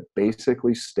lease that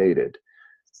basically stated,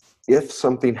 if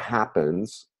something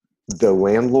happens, the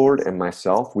landlord and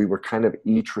myself, we were kind of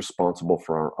each responsible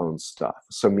for our own stuff.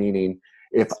 So meaning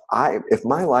if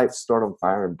my lights start on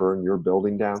fire and burn your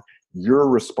building down, you're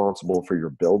responsible for your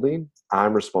building.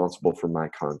 I'm responsible for my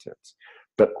contents.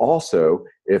 But also,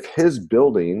 if his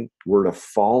building were to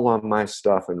fall on my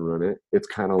stuff and ruin it, it's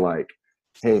kind of like,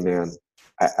 hey man,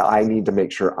 I need to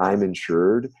make sure I'm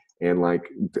insured And like,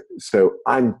 so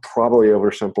I'm probably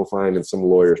oversimplifying, and some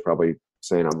lawyers probably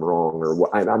saying I'm wrong, or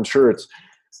what. I'm sure it's,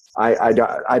 I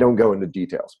don't go into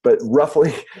details, but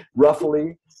roughly,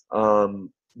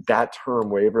 that term,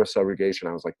 waiver of subrogation,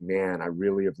 I was like, man, I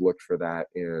really have looked for that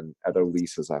in other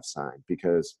leases I've signed,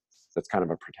 because that's kind of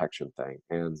a protection thing.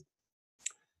 And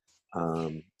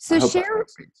so I hope share, that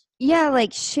makes sense. yeah,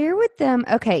 like share with them.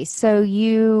 Okay, so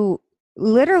you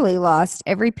literally lost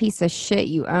every piece of shit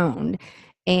you owned,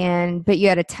 but you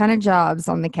had a ton of jobs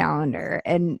on the calendar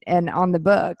and on the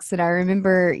books. And I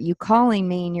remember you calling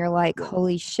me and you're like, Yeah.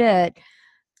 holy shit,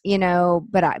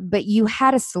 but you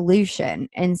had a solution.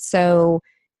 And so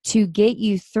to get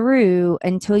you through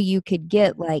until you could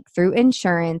get like through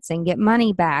insurance and get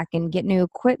money back and get new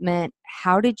equipment,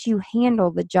 how did you handle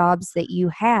the jobs that you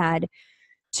had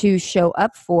to show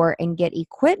up for and get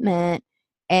equipment?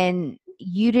 And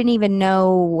you didn't even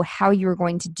know how you were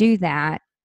going to do that.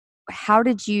 How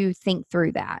did you think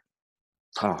through that?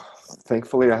 Oh,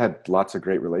 thankfully, I had lots of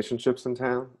great relationships in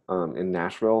town, in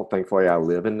Nashville. Thankfully, I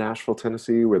live in Nashville,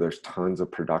 Tennessee, where there's tons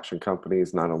of production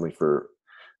companies, not only for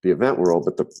the event world,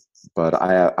 but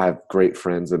I have great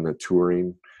friends in the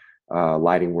touring,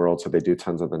 lighting world. So they do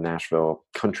tons of the Nashville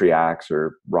country acts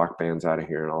or rock bands out of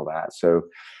here and all that. So,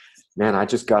 man, I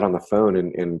just got on the phone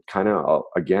and kind of,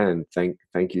 again, thank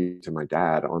you to my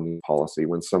dad on the policy.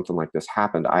 When something like this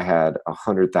happened, I had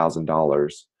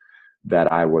 $100,000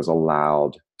 that I was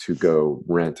allowed to go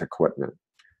rent equipment.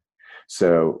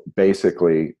 So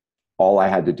basically, all I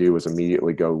had to do was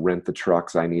immediately go rent the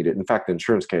trucks I needed. In fact, the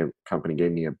insurance company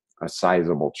gave me a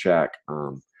sizable check.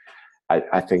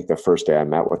 I think the first day I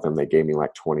met with them, they gave me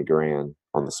like 20 grand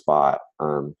on the spot.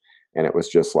 And it was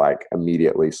just like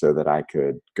immediately, so that I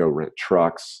could go rent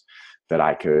trucks,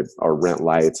 or rent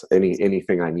lights,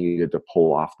 anything I needed to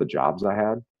pull off the jobs I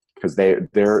had. Because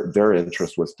their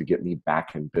interest was to get me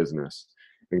back in business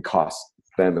and cost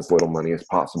them as little money as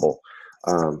possible.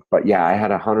 But yeah, I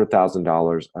had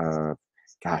 $100,000.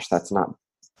 Gosh, that's not,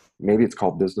 maybe it's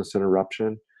called business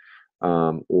interruption,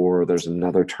 or there's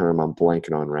another term I'm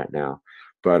blanking on right now.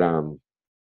 But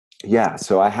yeah,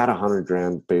 so I had 100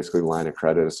 grand basically line of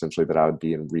credit essentially that I would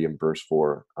be reimbursed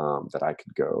for, that I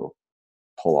could go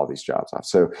pull all these jobs off.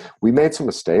 So we made some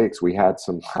mistakes. We had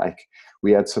some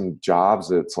jobs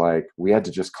that's like we had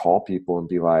to just call people and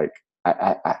be like,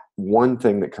 one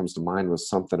thing that comes to mind was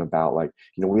something about like,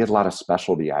 we had a lot of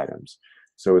specialty items.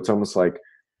 So it's almost like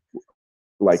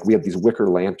we had these wicker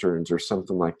lanterns or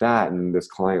something like that. And this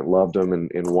client loved them and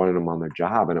wanted them on their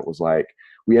job. And it was like,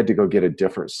 we had to go get a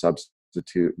different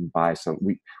substitute and buy some,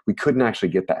 we couldn't actually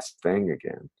get that thing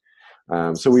again.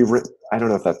 So I don't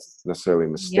know if that's necessarily a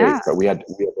mistake, but we had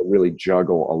to really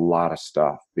juggle a lot of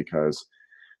stuff because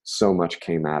so much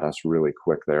came at us really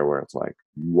quick there, where it's like,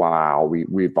 wow,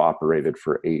 we've operated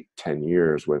for 8-10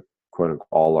 years with quote unquote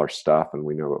all our stuff and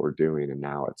we know what we're doing.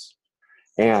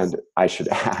 And I should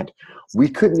add, we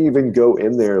couldn't even go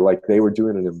in there, like they were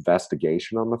doing an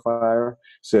investigation on the fire.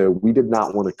 So we did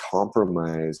not want to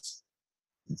compromise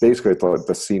basically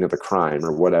the scene of the crime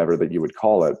or whatever that you would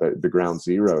call it, the ground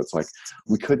zero. It's like,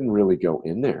 we couldn't really go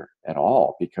in there at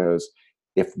all, because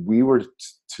if we were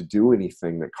to do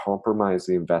anything that compromised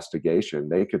the investigation,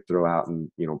 they could throw out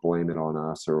and, blame it on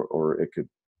us, or it could,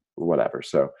 whatever.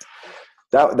 So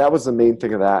that was the main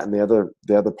thing of that. And the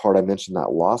other part, I mentioned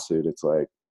that lawsuit, it's like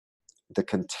the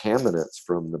contaminants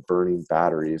from the burning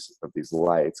batteries of these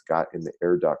lights got in the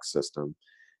air duct system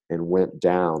and went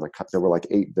down. There were like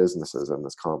 8 businesses in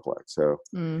this complex. So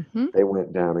they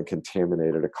went down and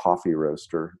contaminated a coffee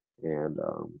roaster. And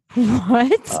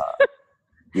what?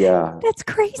 Yeah. That's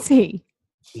crazy.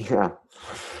 Yeah.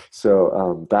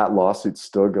 So that lawsuit's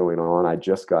still going on. I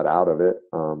just got out of it.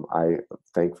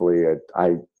 Thankfully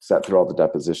I sat through all the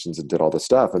depositions and did all the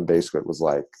stuff. And basically it was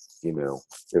like,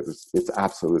 it's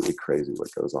absolutely crazy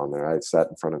what goes on there. I sat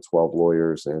in front of 12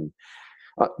 lawyers and,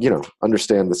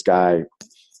 understand this guy.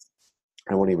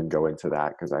 I won't even go into that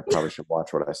because I probably should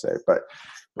watch what I say. But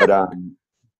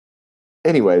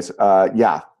anyways,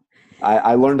 yeah,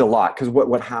 I learned a lot, because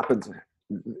what happens,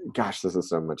 gosh, this is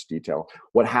so much detail.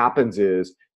 What happens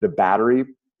is the battery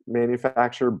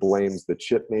manufacturer blames the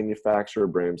chip manufacturer,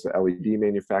 blames the LED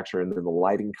manufacturer, and then the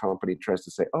lighting company tries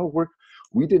to say, oh,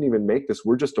 we didn't even make this.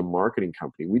 We're just a marketing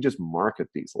company. We just market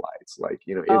these lights.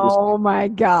 Oh my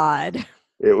God.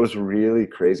 It was really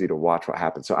crazy to watch what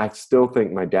happened. So I still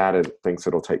think my dad thinks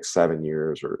it'll take 7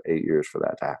 years or 8 years for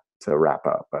that to wrap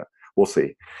up, but we'll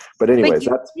see. But anyways,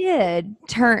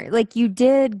 you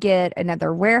did get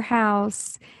another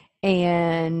warehouse,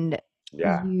 and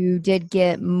yeah, you did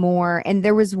get more. And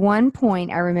there was one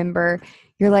point I remember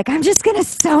you're like, I'm just going to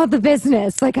sell the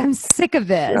business. Like, I'm sick of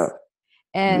this. Yeah.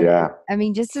 And Yeah. I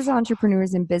mean, just as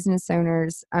entrepreneurs and business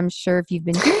owners, I'm sure if you've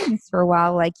been doing this for a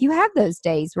while, like you have those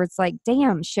days where it's like,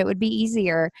 damn, shit would be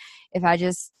easier if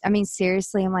I mean,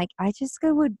 seriously, I'm like, I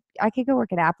could go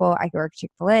work at Apple. I could work at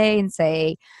Chick-fil-A and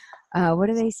say, what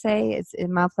do they say? It's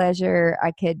my pleasure.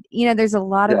 I could, there's a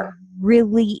lot of Yeah.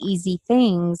 really easy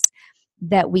things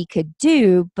that we could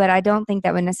do, but I don't think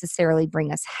that would necessarily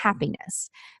bring us happiness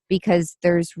because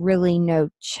there's really no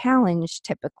challenge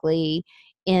typically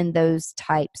in those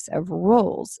types of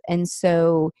roles. And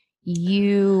so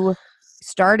you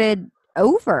started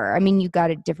over. I mean, you got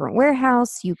a different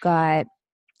warehouse, you got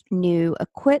new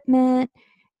equipment,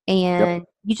 Yep. and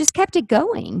you just kept it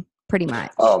going pretty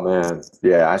much. Oh man.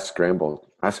 Yeah. I scrambled.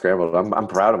 I'm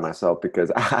proud of myself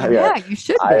because Yeah, you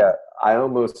should I, be. uh, I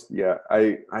almost, yeah,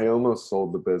 I almost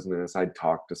sold the business. I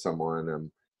talked to someone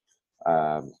and,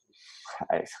 um,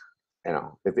 I,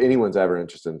 if anyone's ever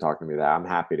interested in talking to me, that I'm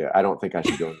happy to. I don't think I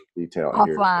should go into detail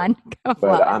here, Offline. but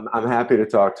Offline. I'm happy to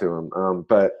talk to him.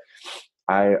 But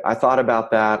I thought about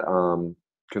that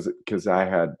because I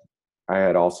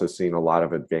had also seen a lot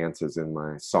of advances in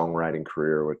my songwriting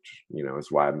career, which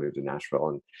is why I moved to Nashville,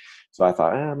 and so I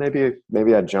thought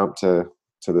maybe I'd jump to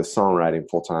the songwriting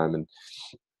full time, and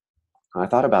I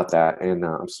thought about that, and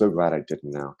I'm so glad I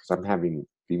didn't now because I'm having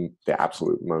the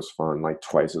absolute most fun, like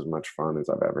twice as much fun as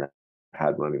I've ever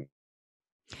had running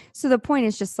So the point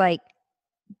is just like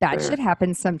that should there.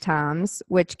 happen sometimes,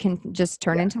 which can just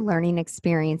turn Yeah. into learning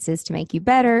experiences to make you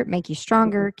better, make you Mhm.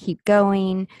 stronger, keep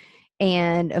going.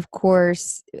 And of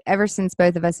course, ever since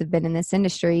both of us have been in this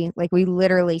industry, like we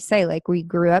literally say, like we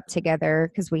grew up together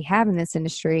because we have in this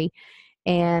industry.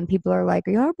 And people are like,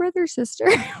 are y'all brother, sister?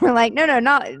 We're like, no,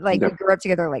 not like we Yep. grew up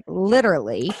together, like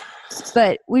literally.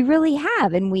 But we really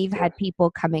have. And we've Yeah. had people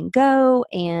come and go.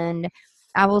 And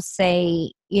I will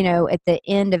say, at the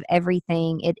end of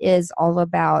everything, it is all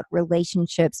about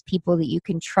relationships, people that you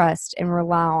can trust and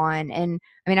rely on. And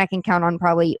I mean, I can count on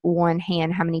probably one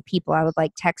hand how many people I would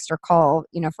like text or call,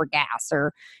 for gas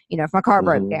or, if my car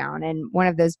broke Hmm. down, and one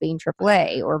of those being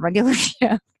AAA or my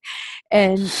dealership.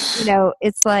 And,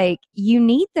 it's like you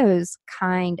need those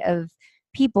kind of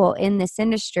people in this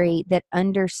industry that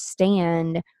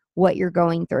understand what you're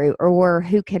going through or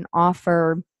who can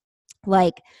offer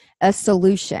like a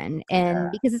solution.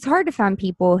 And because it's hard to find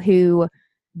people who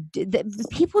the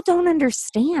people don't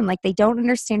understand, like they don't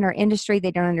understand our industry,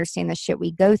 they don't understand the shit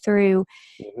we go through.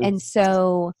 Hmm. And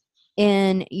so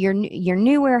in your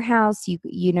new warehouse,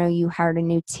 you hired a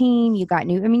new team, you got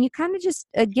new, I mean, you kind of just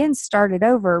again started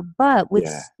over, but with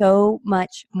Yeah. so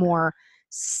much more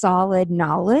solid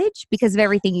knowledge because of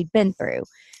everything you'd been through.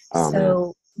 Oh man.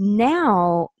 So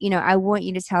now, I want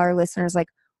you to tell our listeners, like,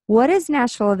 what does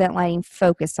Nashville Event Lighting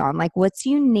focus on? Like, what's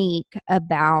unique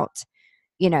about,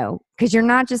 because you're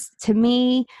not just, to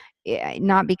me,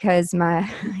 not because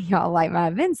y'all like my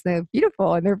events, they're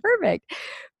beautiful and they're perfect,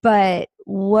 but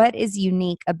what is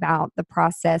unique about the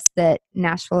process that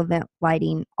Nashville Event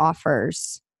Lighting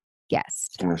offers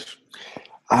guests? Gosh.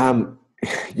 Um,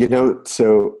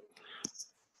 so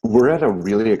we're at a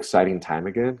really exciting time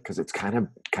again because it's kind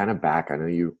of back. I know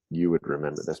you would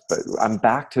remember this, but I'm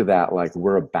back to that. Like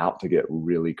we're about to get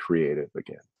really creative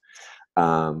again.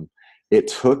 Um, it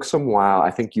took some while. I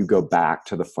think you go back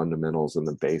to the fundamentals and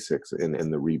the basics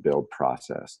in the rebuild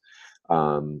process.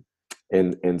 Um,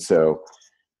 and so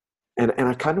and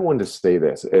I kind of wanted to say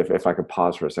this, if I could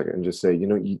pause for a second and just say,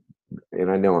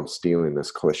 and I know I'm stealing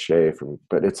this cliche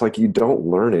but it's like you don't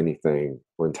learn anything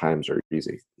when times are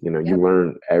easy. You Yep.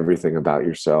 learn everything about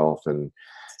yourself and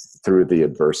through the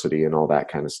adversity and all that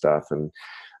kind of stuff. And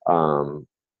um,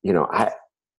 you know,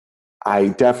 I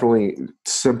definitely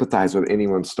sympathize with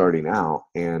anyone starting out,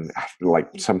 and I like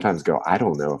sometimes go, I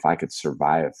don't know if I could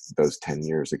survive those 10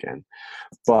 years again.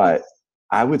 But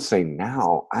I would say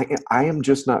now I am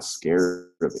just not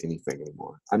scared of anything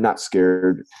anymore. I'm not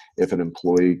scared if an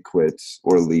employee quits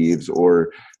or leaves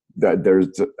or that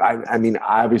I mean,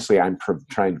 obviously I'm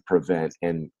trying to prevent,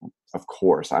 and of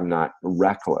course I'm not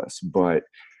reckless, but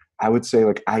I would say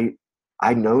like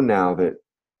I know now that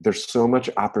there's so much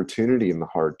opportunity in the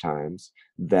hard times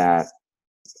that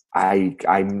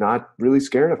I'm not really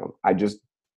scared of them.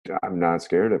 I'm not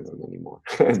scared of them anymore.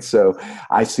 And so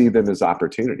I see them as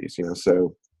opportunities,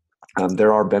 so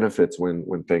there are benefits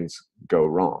when things go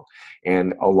wrong.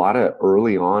 And a lot of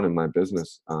early on in my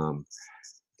business,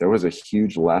 there was a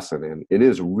huge lesson, and it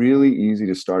is really easy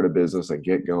to start a business and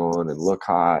get going and look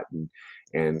hot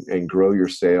and grow your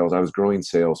sales. I was growing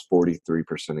sales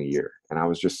 43% a year, and I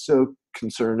was just so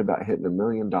concerned about hitting $1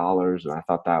 million, and I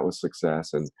thought that was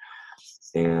success.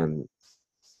 And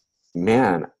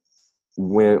man,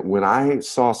 when I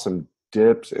saw some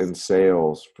dips in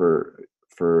sales for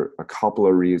a couple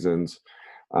of reasons,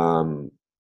 um,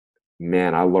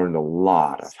 man, I learned a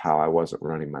lot of how I wasn't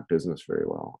running my business very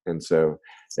well. And so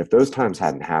if those times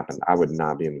hadn't happened, I would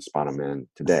not be in the spot I'm in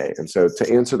today. And so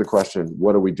to answer the question,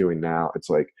 what are we doing now? It's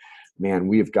like, man,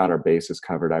 we've got our bases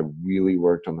covered. I really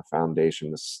worked on the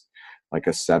foundation, this like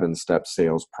a 7-step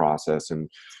sales process, and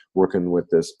working with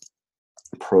this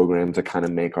program to kind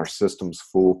of make our systems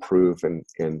foolproof.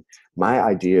 And my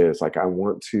idea is like, I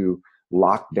want to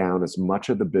lock down as much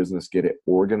of the business, get it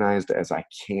organized as I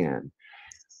can,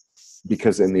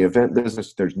 because in the event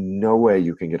business, there's no way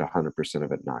you can get 100%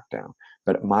 of it knocked down.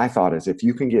 But my thought is, if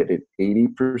you can get it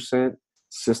 80%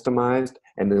 systemized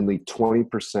and then leave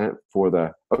 20% for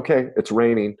the, okay, it's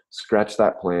raining, scratch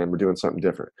that plan, we're doing something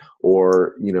different.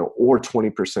 Or, or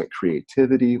 20%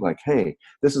 creativity, like, hey,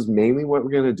 this is mainly what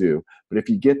we're going to do. But if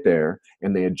you get there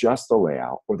and they adjust the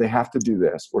layout, or they have to do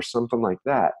this or something like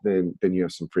that, then you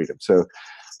have some freedom. So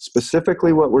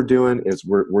specifically what we're doing is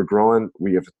we're growing.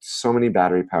 We have so many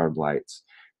battery powered lights.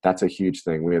 That's a huge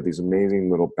thing. We have these amazing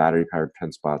little battery powered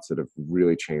pen spots that have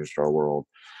really changed our world.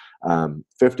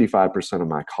 55% of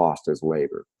my cost is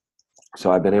labor.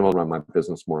 So I've been able to run my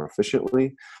business more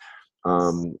efficiently,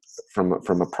 from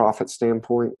a profit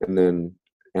standpoint. And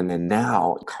then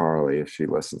now Carly, if she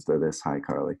listens to this, hi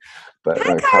Carly, but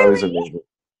Hi, Carly's Carly.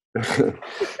 amazing.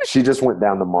 She just went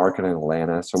down the market in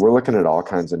Atlanta. So we're looking at all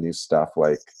kinds of new stuff,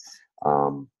 like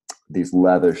these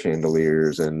leather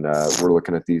chandeliers, and we're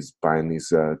looking at buying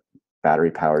these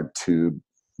battery powered tube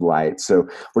lights. So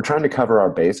we're trying to cover our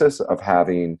basis of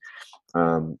having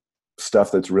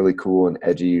stuff that's really cool and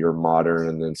edgy or modern,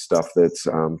 and then stuff that's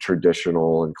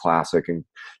traditional and classic, and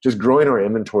just growing our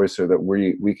inventory so that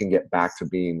we can get back to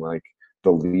being like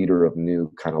the leader of new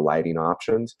kind of lighting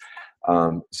options.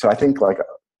 So I think like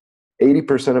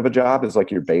 80% of a job is like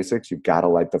your basics. You've got to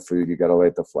light the food. You got to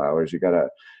light the flowers. You got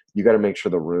to make sure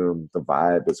the room, the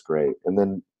vibe is great. And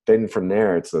then from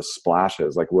there, it's the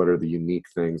splashes. Like, what are the unique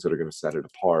things that are going to set it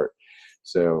apart?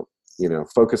 So,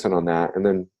 focusing on that. And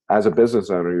then as a business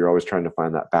owner, you're always trying to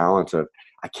find that balance of,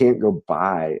 I can't go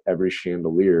buy every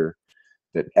chandelier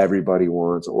that everybody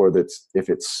wants, or if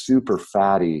it's super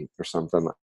fatty or something,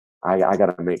 I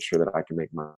got to make sure that I can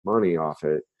make my money off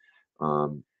it,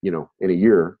 in a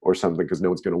year or something, because no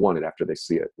one's going to want it after they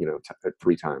see it,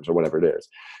 3 times or whatever it is.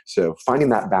 So finding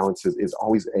that balance is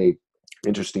always a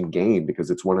interesting game,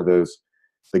 because it's one of those,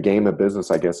 the game of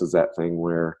business, I guess, is that thing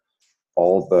where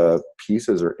all the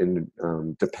pieces are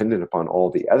dependent upon all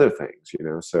the other things,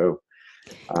 so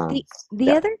The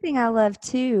yeah. other thing I love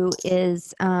too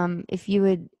is if you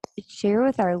would share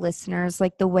with our listeners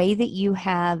like the way that you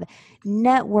have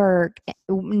networked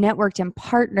and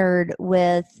partnered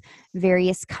with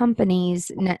various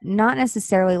companies, not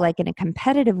necessarily like in a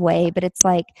competitive way, but it's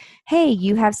like, hey,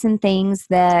 you have some things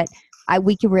that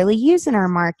we could really use in our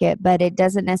market, but it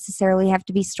doesn't necessarily have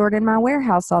to be stored in my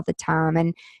warehouse all the time.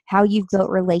 And how you've built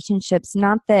relationships,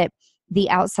 not that the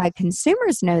outside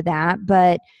consumers know that,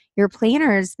 but your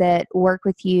planners that work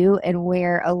with you, and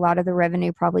where a lot of the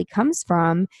revenue probably comes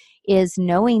from is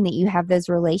knowing that you have those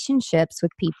relationships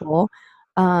with people.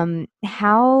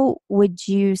 How would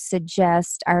you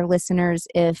suggest our listeners,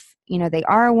 if they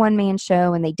are a one-man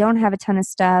show and they don't have a ton of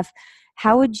stuff,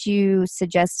 how would you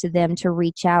suggest to them to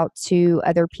reach out to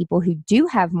other people who do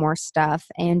have more stuff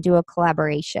and do a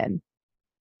collaboration?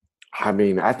 I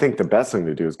mean, I think the best thing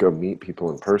to do is go meet people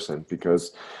in person,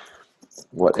 because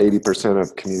 80%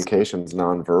 of communication is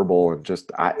nonverbal, and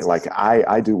just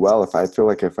I do well if I feel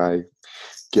like, if I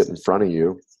get in front of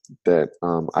you, that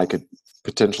I could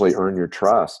potentially earn your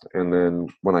trust. And then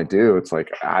when I do, it's like,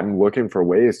 I'm looking for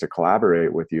ways to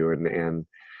collaborate with you. And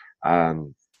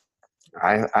um,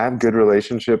 I have good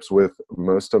relationships with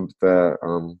most of the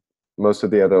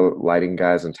other lighting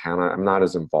guys in town. I'm not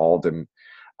as involved, and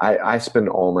I spend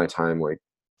all my time like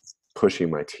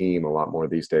pushing my team a lot more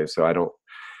these days. So I don't,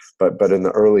 but in the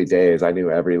early days, I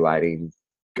knew every lighting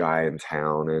guy in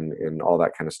town and all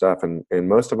that kind of stuff. And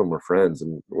most of them were friends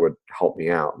and would help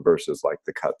me out, versus like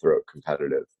the cutthroat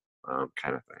competitive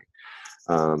kind of thing.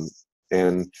 Um,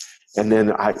 and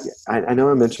then I know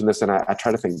I mentioned this, and I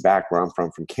try to think back where I'm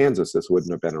from Kansas. This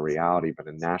wouldn't have been a reality, but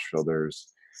in Nashville, there's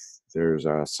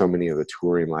so many of the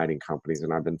touring lighting companies,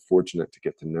 and I've been fortunate to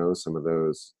get to know some of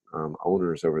those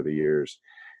owners over the years.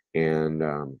 And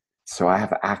so I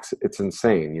have access. It's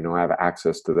insane, I have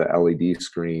access to the LED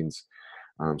screens.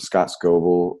 Scott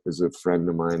Scoble is a friend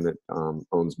of mine that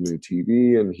owns Moo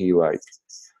TV, and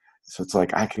so it's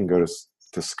like I can go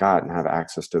to Scott and have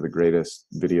access to the greatest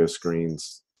video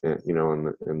screens, and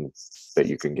that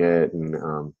you can get.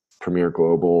 And Premier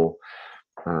Global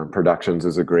Productions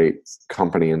is a great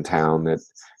company in town that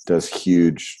does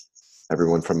huge,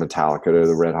 everyone from Metallica to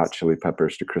the Red Hot Chili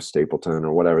Peppers to Chris Stapleton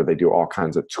or whatever. They do all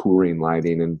kinds of touring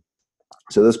lighting. And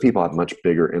so those people have much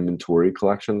bigger inventory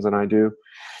collections than I do.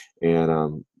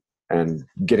 And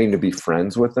getting to be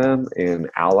friends with them and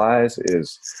allies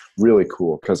is really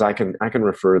cool, because I can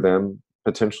refer them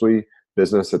potentially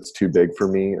business that's too big for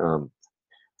me.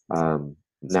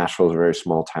 Nashville is a very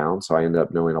small town, so I end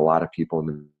up knowing a lot of people in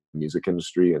the music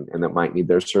industry and that might need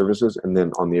their services. And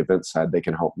then on the event side, they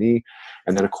can help me.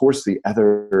 And then of course the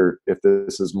other, if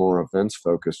this is more events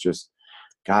focused, just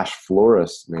gosh,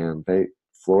 florists, man,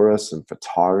 florists and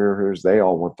photographers, they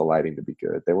all want the lighting to be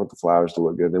good. They want the flowers to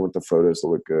look good. They want the photos to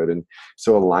look good. And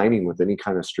so aligning with any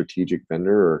kind of strategic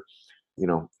vendor, or, you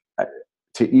know,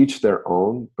 to each their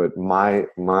own, but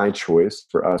my choice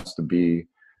for us to be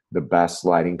the best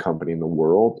lighting company in the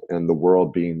world, and the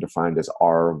world being defined as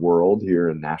our world here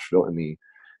in Nashville in the,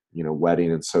 you know, wedding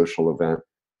and social event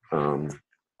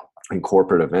and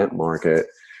corporate event market,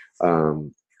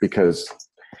 because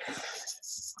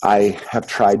I have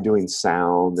tried doing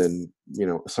sound, and, you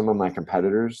know, some of my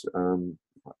competitors,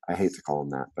 I hate to call them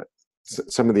that, but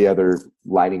some of the other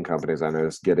lighting companies I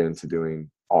noticed get into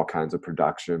doing all kinds of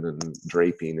production and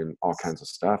draping and all kinds of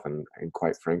stuff. And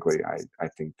quite frankly, I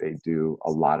think they do a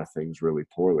lot of things really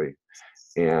poorly.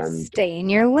 And stay in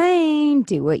your lane,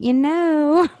 do what you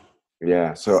know.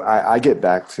 Yeah. So I get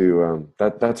back to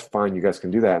that's fine. You guys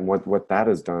can do that. And what that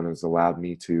has done is allowed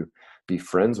me to be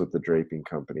friends with the draping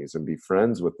companies and be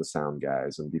friends with the sound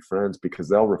guys and be friends, because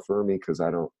they'll refer me, because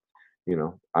I don't, you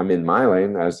know, I'm in my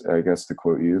lane, as I guess to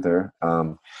quote you there.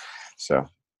 So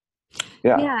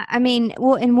yeah. Yeah, I mean,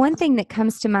 well, and one thing that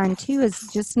comes to mind too is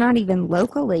just not even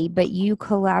locally, but you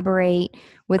collaborate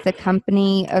with a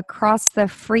company across the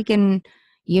freaking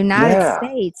United Yeah.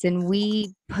 States, and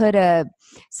we put a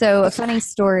funny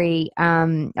story.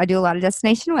 I do a lot of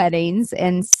destination weddings,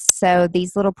 and so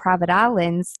these little private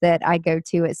islands that I go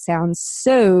to, it sounds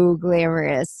so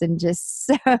glamorous and just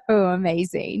so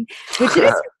amazing, which it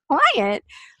is for client,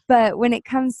 but when it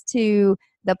comes to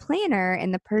the planner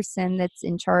and the person that's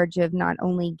in charge of not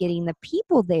only getting the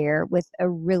people there with a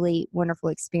really wonderful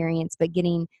experience, but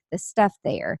getting the stuff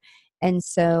there. And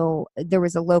so there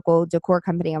was a local decor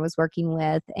company I was working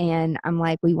with, and I'm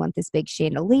like, we want this big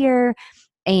chandelier.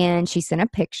 And she sent a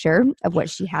picture of what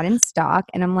she had in stock.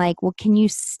 And I'm like, well, can you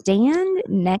stand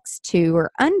next to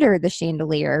or under the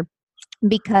chandelier?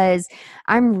 Because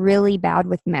I'm really bad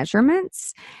with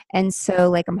measurements. And so,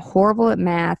 like, I'm horrible at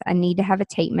math. I need to have a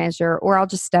tape measure, or I'll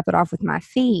just step it off with my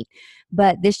feet.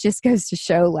 But this just goes to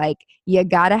show, like, you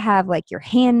got to have like your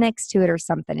hand next to it or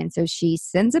something. And so she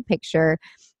sends a picture,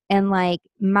 and like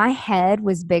my head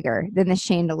was bigger than the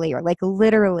chandelier. Like,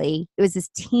 literally, it was this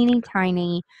teeny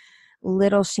tiny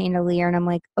little chandelier. And I'm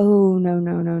like, oh, no,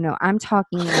 no, no, no. I'm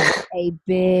talking like a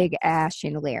big ass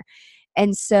chandelier.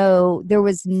 And so there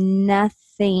was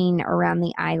nothing around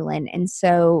the island. And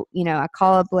so, you know, I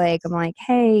call up Blake. I'm like,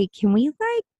 hey, can we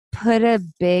like put a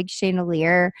big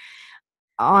chandelier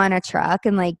on a truck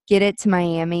and like get it to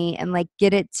Miami and like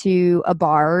get it to a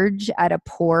barge at a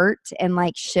port and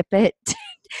like ship it?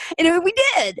 And we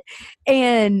did.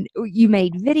 And you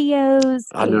made videos.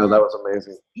 I know, that was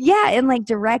amazing. Yeah, and like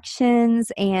directions,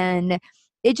 and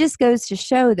it just goes to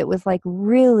show that with like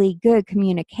really good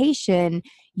communication,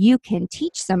 you can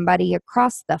teach somebody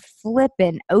across the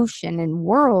flippin' ocean and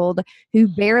world who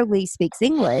barely speaks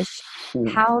English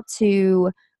how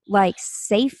to like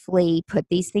safely put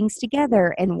these things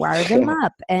together and wire them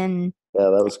up. And Yeah,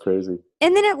 that was crazy.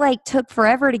 and then it like took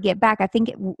forever to get back. I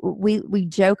think we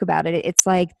joke about it. It's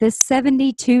like this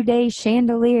 72-day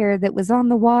chandelier that was on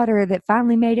the water that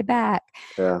finally made it back.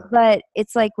 Yeah. But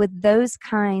it's like with those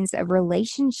kinds of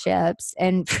relationships,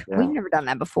 and Yeah. we've never done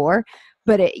that before,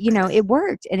 but it, you know, it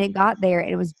worked and it got there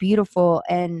and it was beautiful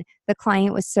and the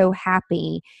client was so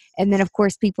happy. And then of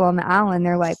course people on the island,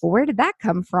 they're like, well, where did that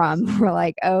come from? We're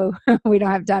like, oh, we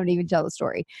don't have time to even tell the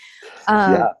story.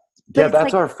 Yeah. But Yeah,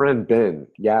 that's like, our friend Ben.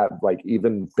 Yeah, like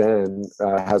even Ben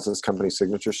has this company,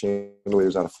 Signature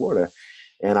Chandeliers, out of Florida.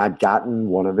 And I'd gotten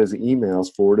one of his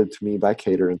emails forwarded to me by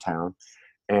Cater in town.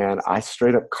 And I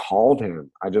straight up called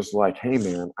him. I just like, hey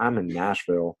man, I'm in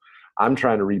Nashville. I'm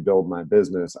trying to rebuild my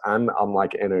business. I'm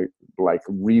like in a like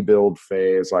rebuild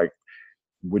phase. Like,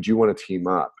 would you want to team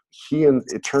up?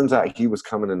 It turns out he was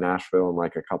coming to Nashville in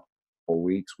like a couple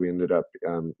weeks. We ended up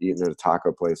eating at a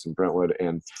taco place in Brentwood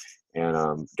and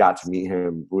got to meet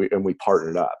him, and we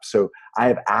partnered up. So I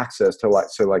have access to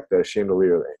like the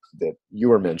chandelier that you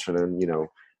were mentioning, you know,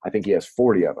 I think he has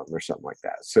 40 of them or something like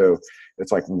that. So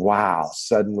it's like, wow,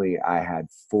 suddenly I had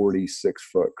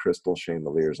 46-foot crystal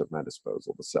chandeliers at my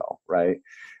disposal to sell. Right.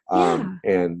 Yeah.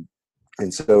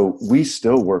 And so we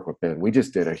still work with Ben. We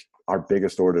just did our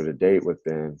biggest order to date with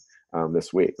Ben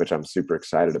this week, which I'm super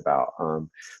excited about.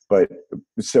 But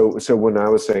so when I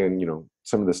was saying,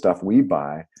 some of the stuff we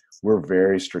buy, we're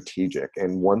very strategic.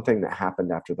 And one thing that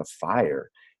happened after the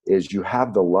fire is you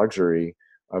have the luxury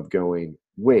of going,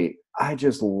 wait, I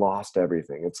just lost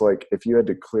everything. It's like if you had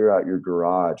to clear out your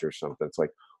garage or something, it's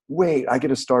like, wait, I get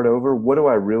to start over. What do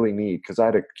I really need? Because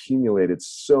I'd accumulated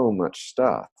so much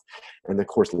stuff. And of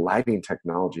course, lighting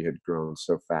technology had grown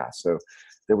so fast. So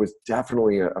there was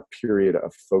definitely a period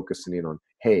of focusing in on,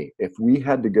 hey, if we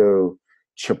had to go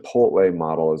Chipotle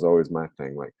model is always my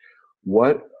thing. Like,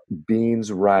 what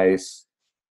beans, rice,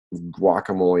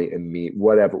 guacamole, and meat,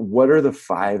 whatever, what are the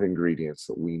 5 ingredients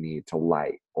that we need to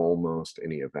light almost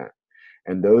any event?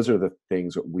 And those are the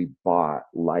things that we bought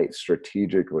light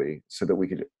strategically so that we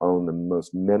could own the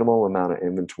most minimal amount of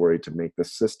inventory to make the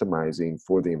systemizing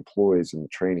for the employees and the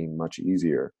training much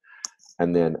easier.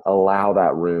 And then allow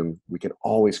that room. We can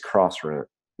always cross rent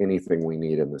anything we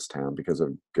need in this town because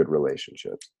of good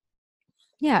relationships.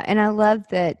 Yeah. And I love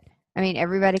that. I mean,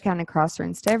 everybody kind of cross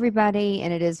rents to everybody,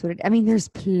 and it is what there's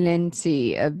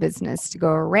plenty of business to go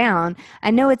around.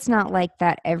 I know it's not like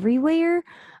that everywhere,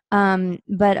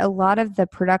 but a lot of the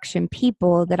production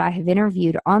people that I have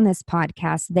interviewed on this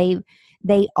podcast,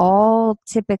 they all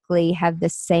typically have the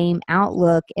same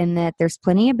outlook in that there's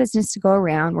plenty of business to go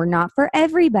around. We're not for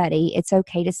everybody. It's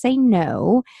okay to say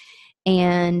no.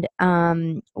 And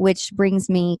which brings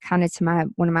me kind of to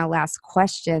one of my last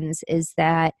questions is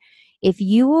that if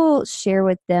you will share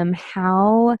with them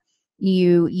how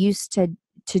you used to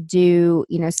do,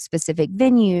 specific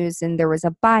venues and there was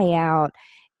a buyout,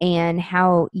 and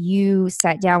how you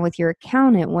sat down with your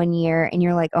accountant one year and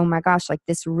you're like, oh my gosh, like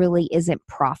this really isn't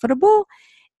profitable.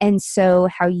 And so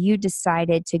how you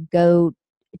decided to go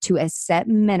to a set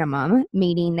minimum,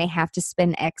 meaning they have to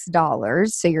spend X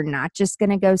dollars. So you're not just going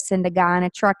to go send a guy in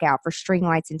a truck out for string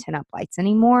lights and 10-up lights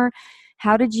anymore.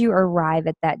 How did you arrive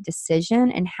at that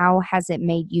decision, and how has it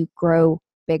made you grow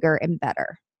bigger and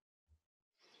better?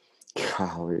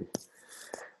 Golly.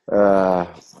 I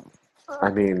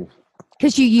mean,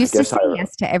 Because you used to guess say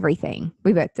yes to everything.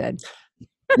 We both did.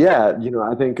 yeah,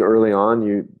 I think early on,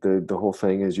 the whole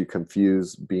thing is you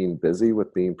confuse being busy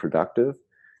with being productive.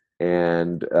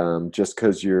 And just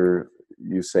because you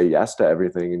say yes to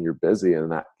everything and you're busy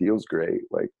and that feels great,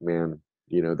 like, man,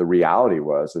 the reality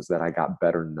is that I got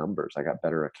better numbers, I got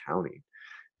better accounting,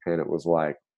 and it was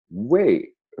like, wait,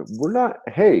 we're not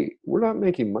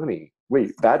making money.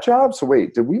 Wait, that job? So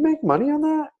wait, did we make money on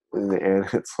that? And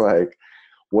it's like,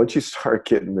 once you start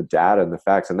getting the data and the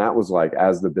facts, and that was like,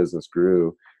 as the business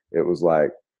grew, it was like,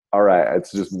 all right,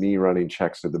 it's just me running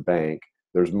checks to the bank.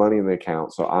 There's money in the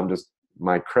account. So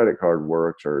my credit card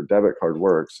works or debit card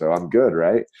works. So I'm good.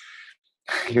 Right.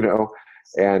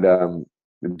 And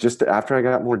just after I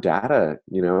got more data,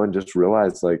 and just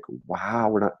realized like, wow,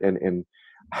 we're not, and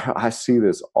I see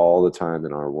this all the time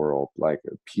in our world. Like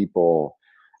people,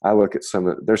 I look at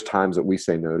there's times that we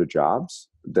say no to jobs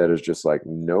that is just like,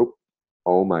 nope.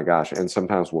 Oh my gosh. And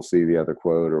sometimes we'll see the other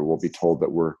quote, or we'll be told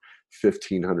that we're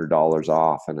 $1,500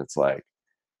 off. And it's like,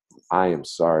 I am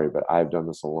sorry, but I've done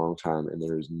this a long time and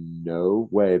there is no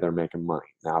way they're making money.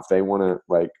 Now, if they want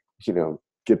to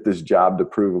get this job to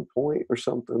prove a point or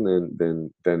something,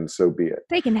 then so be it.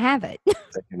 They can have it. They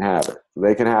can have it.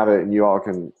 They can have it. And you all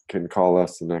can call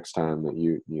us the next time that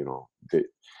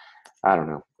I don't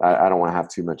know. I don't want to have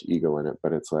too much ego in it,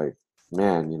 but it's like,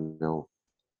 man,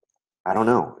 I don't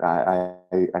know.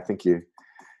 I think you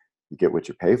get what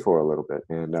you pay for a little bit,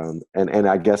 and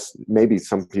I guess maybe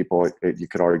some people you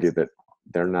could argue that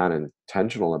they're not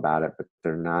intentional about it, but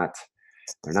they're not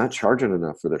charging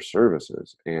enough for their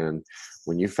services. And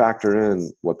when you factor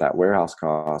in what that warehouse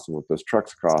costs and what those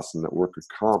trucks cost, and that workers'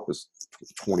 comp is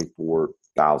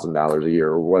 $24,000 a year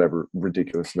or whatever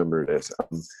ridiculous number it is,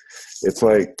 it's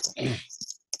like,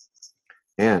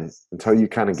 man, until you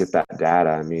kind of get that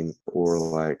data, or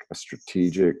like a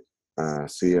strategic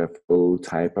CFO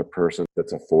type of person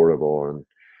that's affordable.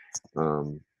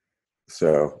 And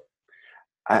so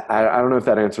I don't know if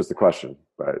that answers the question,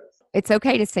 but It's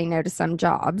okay to say no to some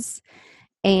jobs,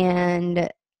 and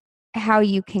how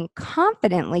you can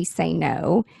confidently say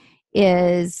no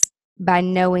is by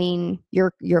knowing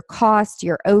your cost,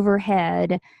 your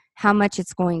overhead, how much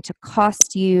it's going to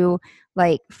cost you.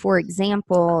 Like, for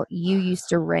example, you used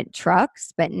to rent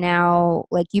trucks, but now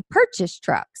like you purchase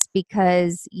trucks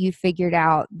because you figured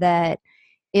out that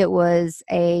it was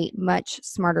a much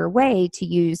smarter way to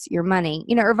use your money,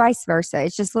 or vice versa.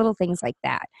 It's just little things like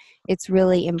that. It's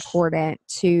really important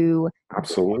to be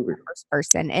Absolutely. that first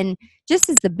person. And just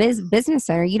as the business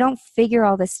owner, you don't figure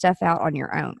all this stuff out on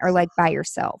your own or like by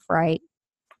yourself, right?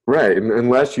 Right. And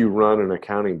unless you run an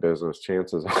accounting business,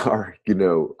 chances are,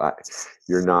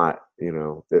 you're not,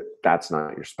 that's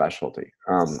not your specialty.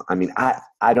 I mean,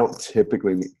 I don't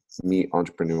typically meet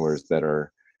entrepreneurs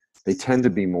they tend to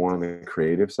be more on the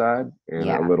creative side and a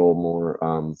Yeah. little more,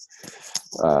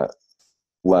 uh,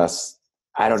 less,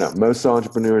 I don't know. Most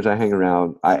entrepreneurs I hang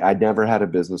around, I never had a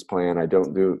business plan. I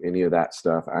don't do any of that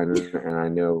stuff. And I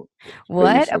know maybe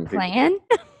What a some people, plan.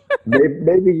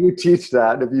 maybe you teach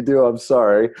that. If you do, I'm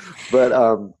sorry.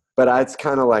 But it's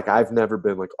kind of like I've never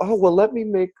been like, oh well, let me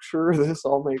make sure this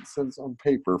all makes sense on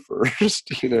paper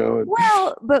first,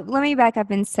 Well, but let me back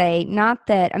up and say, not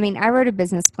that, I mean, I wrote a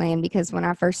business plan because when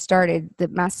I first started,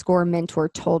 my SCORE mentor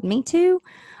told me to.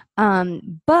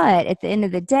 But at the end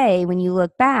of the day, when you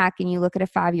look back and you look at a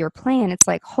 5-year plan, it's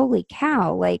like, holy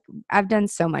cow, like I've done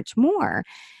so much more.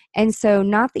 And so,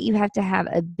 not that you have to have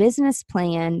a business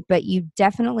plan, but you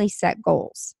definitely set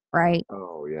goals, right?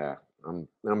 Oh yeah, I'm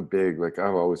big. Like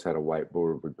I've always had a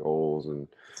whiteboard with goals and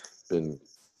been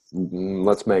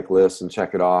let's make lists and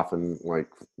check it off and like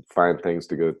find things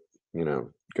to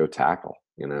go tackle.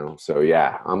 So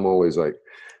yeah, I'm always like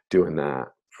doing that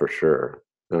for sure.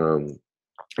 And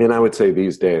I would say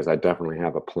these days I definitely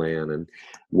have a plan and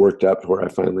worked up to where I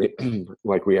finally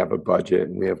like we have a budget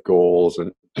and we have goals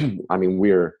and I mean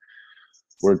we're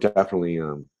definitely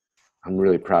I'm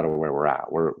really proud of where we're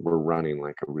at. We're running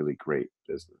like a really great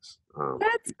business.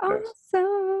 That's These days.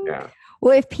 awesome. Yeah.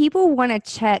 Well, if people want to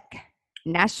check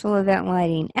Nashville Event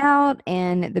Lighting out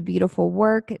and the beautiful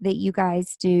work that you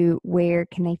guys do, where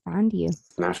can they find you?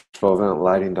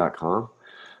 NashvilleEventLighting.com.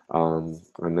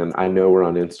 And then I know we're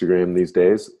on Instagram these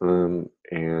days.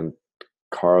 And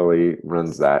Carly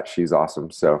runs that. She's awesome.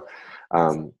 So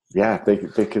yeah, they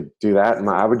could do that. And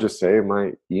I would just say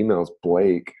my email is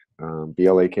Blake,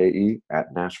 Blake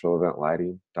at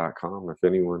NashvilleEventLighting.com. If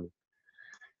anyone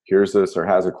hears this or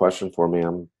has a question for me,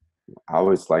 I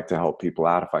always like to help people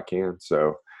out if I can.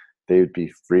 So they would be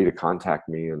free to contact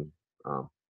me and,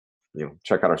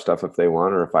 check out our stuff if they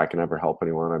want, or if I can ever help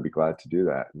anyone, I'd be glad to do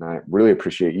that. And I really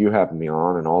appreciate you having me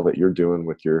on and all that you're doing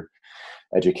with your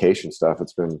education stuff.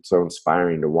 It's been so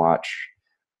inspiring to watch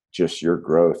just your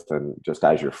growth and just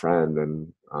as your friend.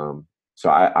 And so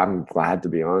I'm glad to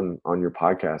be on your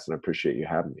podcast and I appreciate you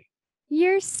having me.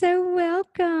 You're so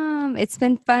welcome. It's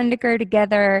been fun to grow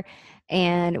together,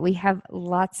 and we have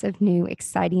lots of new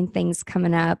exciting things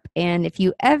coming up. And if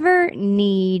you ever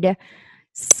need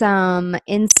some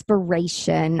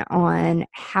inspiration on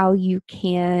how you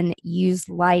can use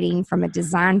lighting from a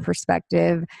design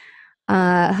perspective,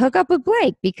 hook up with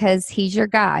Blake because he's your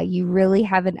guy. You really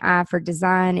have an eye for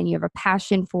design and you have a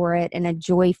passion for it and a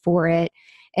joy for it.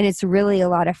 And it's really a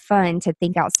lot of fun to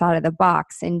think outside of the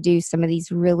box and do some of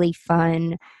these really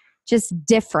fun, just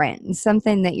different, and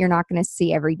something that you're not going to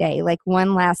see every day. Like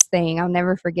one last thing, I'll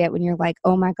never forget when you're like,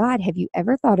 oh my God, have you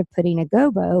ever thought of putting a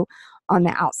gobo on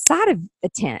the outside of the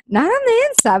tent? Not on the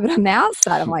inside, but on the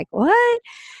outside. I'm like, what?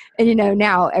 And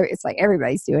now it's like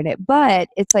everybody's doing it, but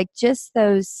it's like just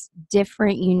those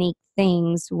different, unique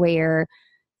things where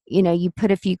you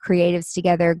put a few creatives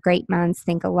together, great minds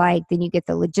think alike, then you get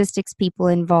the logistics people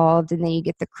involved, and then you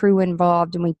get the crew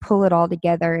involved, and we pull it all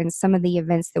together. And some of the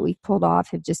events that we've pulled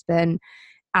off have just been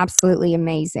absolutely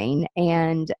amazing.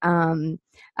 And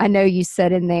I know you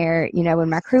said in there, when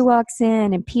my crew walks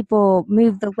in and people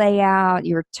move the layout,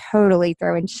 you're totally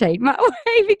throwing shade my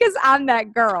way because I'm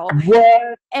that girl.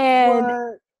 What? And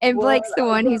What? and What? Blake's the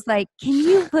one who's like, can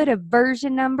you put a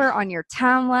version number on your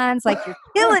timelines? Like you're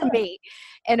killing me.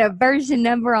 And a version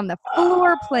number on the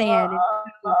floor plan.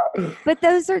 But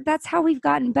that's how we've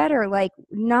gotten better. Like,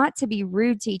 not to be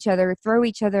rude to each other, throw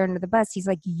each other under the bus. He's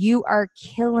like, you are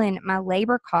killing my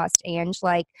labor cost, Ange.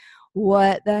 Like,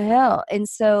 what the hell? And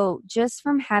so just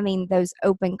from having those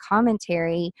open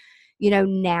commentary,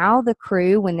 now the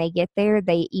crew, when they get there,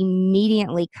 they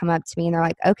immediately come up to me and they're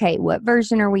like, okay, what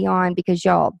version are we on? Because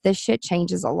y'all, this shit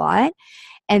changes a lot.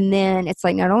 And then it's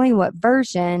like, not only what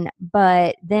version,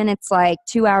 but then it's like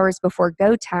 2 hours before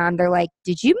go time, they're like,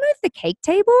 did you move the cake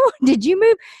table? Did you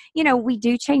move? We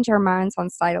do change our minds on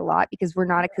site a lot because we're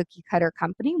not a cookie cutter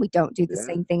company. We don't do the Yeah.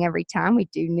 same thing every time. We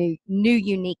do new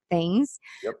unique things.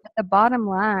 Yep. But the bottom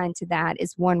line to that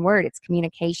is one word, it's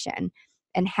communication.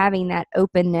 and having that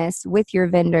openness with your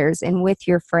vendors and with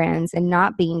your friends and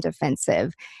not being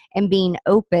defensive and being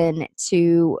open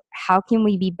to how can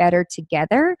we be better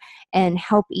together and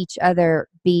help each other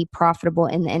be profitable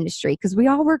in the industry, because we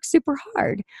all work super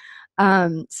hard.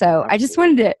 So I just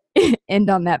wanted to end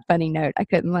on that funny note. I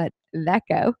couldn't let that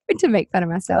go to make fun of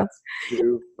myself. That's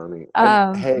too funny.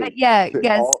 Hey, but yeah,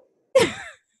 guys,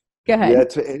 go ahead. Yeah,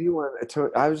 to anyone,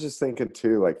 I was just thinking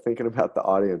too, like thinking about the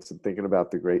audience and thinking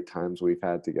about the great times we've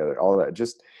had together, all that.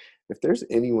 Just if there's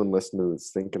anyone listening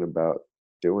that's thinking about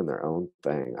doing their own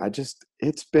thing,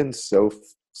 it's been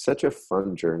such a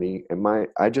fun journey. And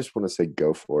I just want to say,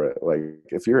 go for it. Like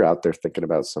if you're out there thinking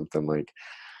about something, like,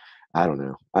 I don't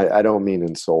know. I don't mean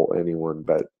insult anyone,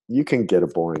 but you can get a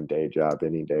boring day job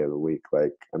any day of the week.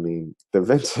 Like, I mean, the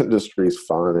events industry is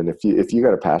fun. And if you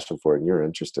got a passion for it and you're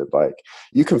interested, like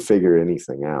you can figure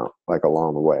anything out like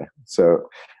along the way. So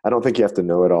I don't think you have to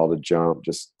know it all to jump.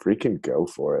 Just freaking go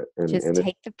for it. And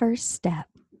take the first step.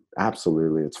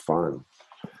 Absolutely. It's fun.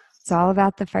 It's all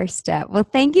about the first step. Well,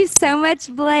 thank you so much,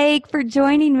 Blake, for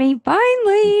joining me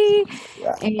finally.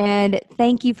 Yeah. And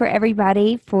thank you for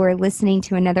everybody for listening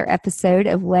to another episode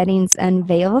of Weddings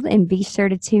Unveiled. And be sure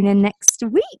to tune in next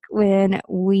week when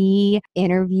we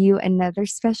interview another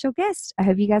special guest. I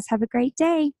hope you guys have a great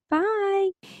day.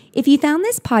 Bye. If you found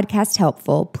this podcast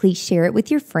helpful, please share it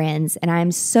with your friends. And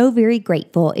I'm so very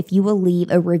grateful if you will leave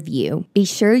a review. Be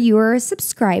sure you are a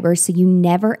subscriber so you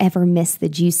never ever miss the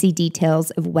juicy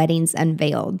details of Weddings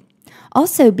Unveiled.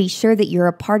 Also, be sure that you're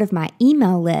a part of my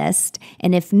email list,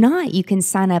 and if not, you can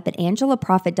sign up at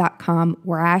angelaprofit.com,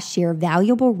 where I share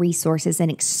valuable resources and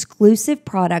exclusive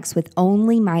products with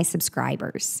only my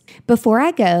subscribers. Before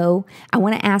I go, I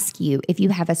want to ask you, if you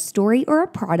have a story or a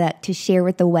product to share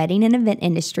with the wedding and event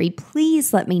industry,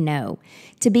 please let me know.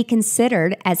 To be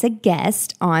considered as a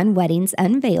guest on Weddings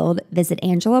Unveiled, visit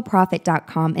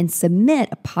angelaprofit.com and submit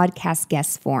a podcast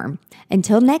guest form.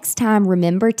 Until next time,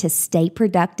 remember to stay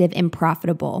productive and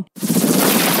profitable.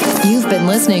 You've been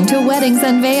listening to Weddings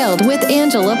Unveiled with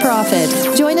Angela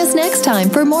Profit. Join us next time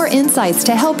for more insights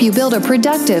to help you build a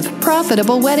productive,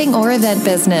 profitable wedding or event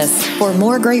business. For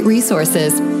more great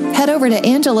resources, head over to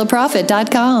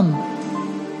angelaprofit.com.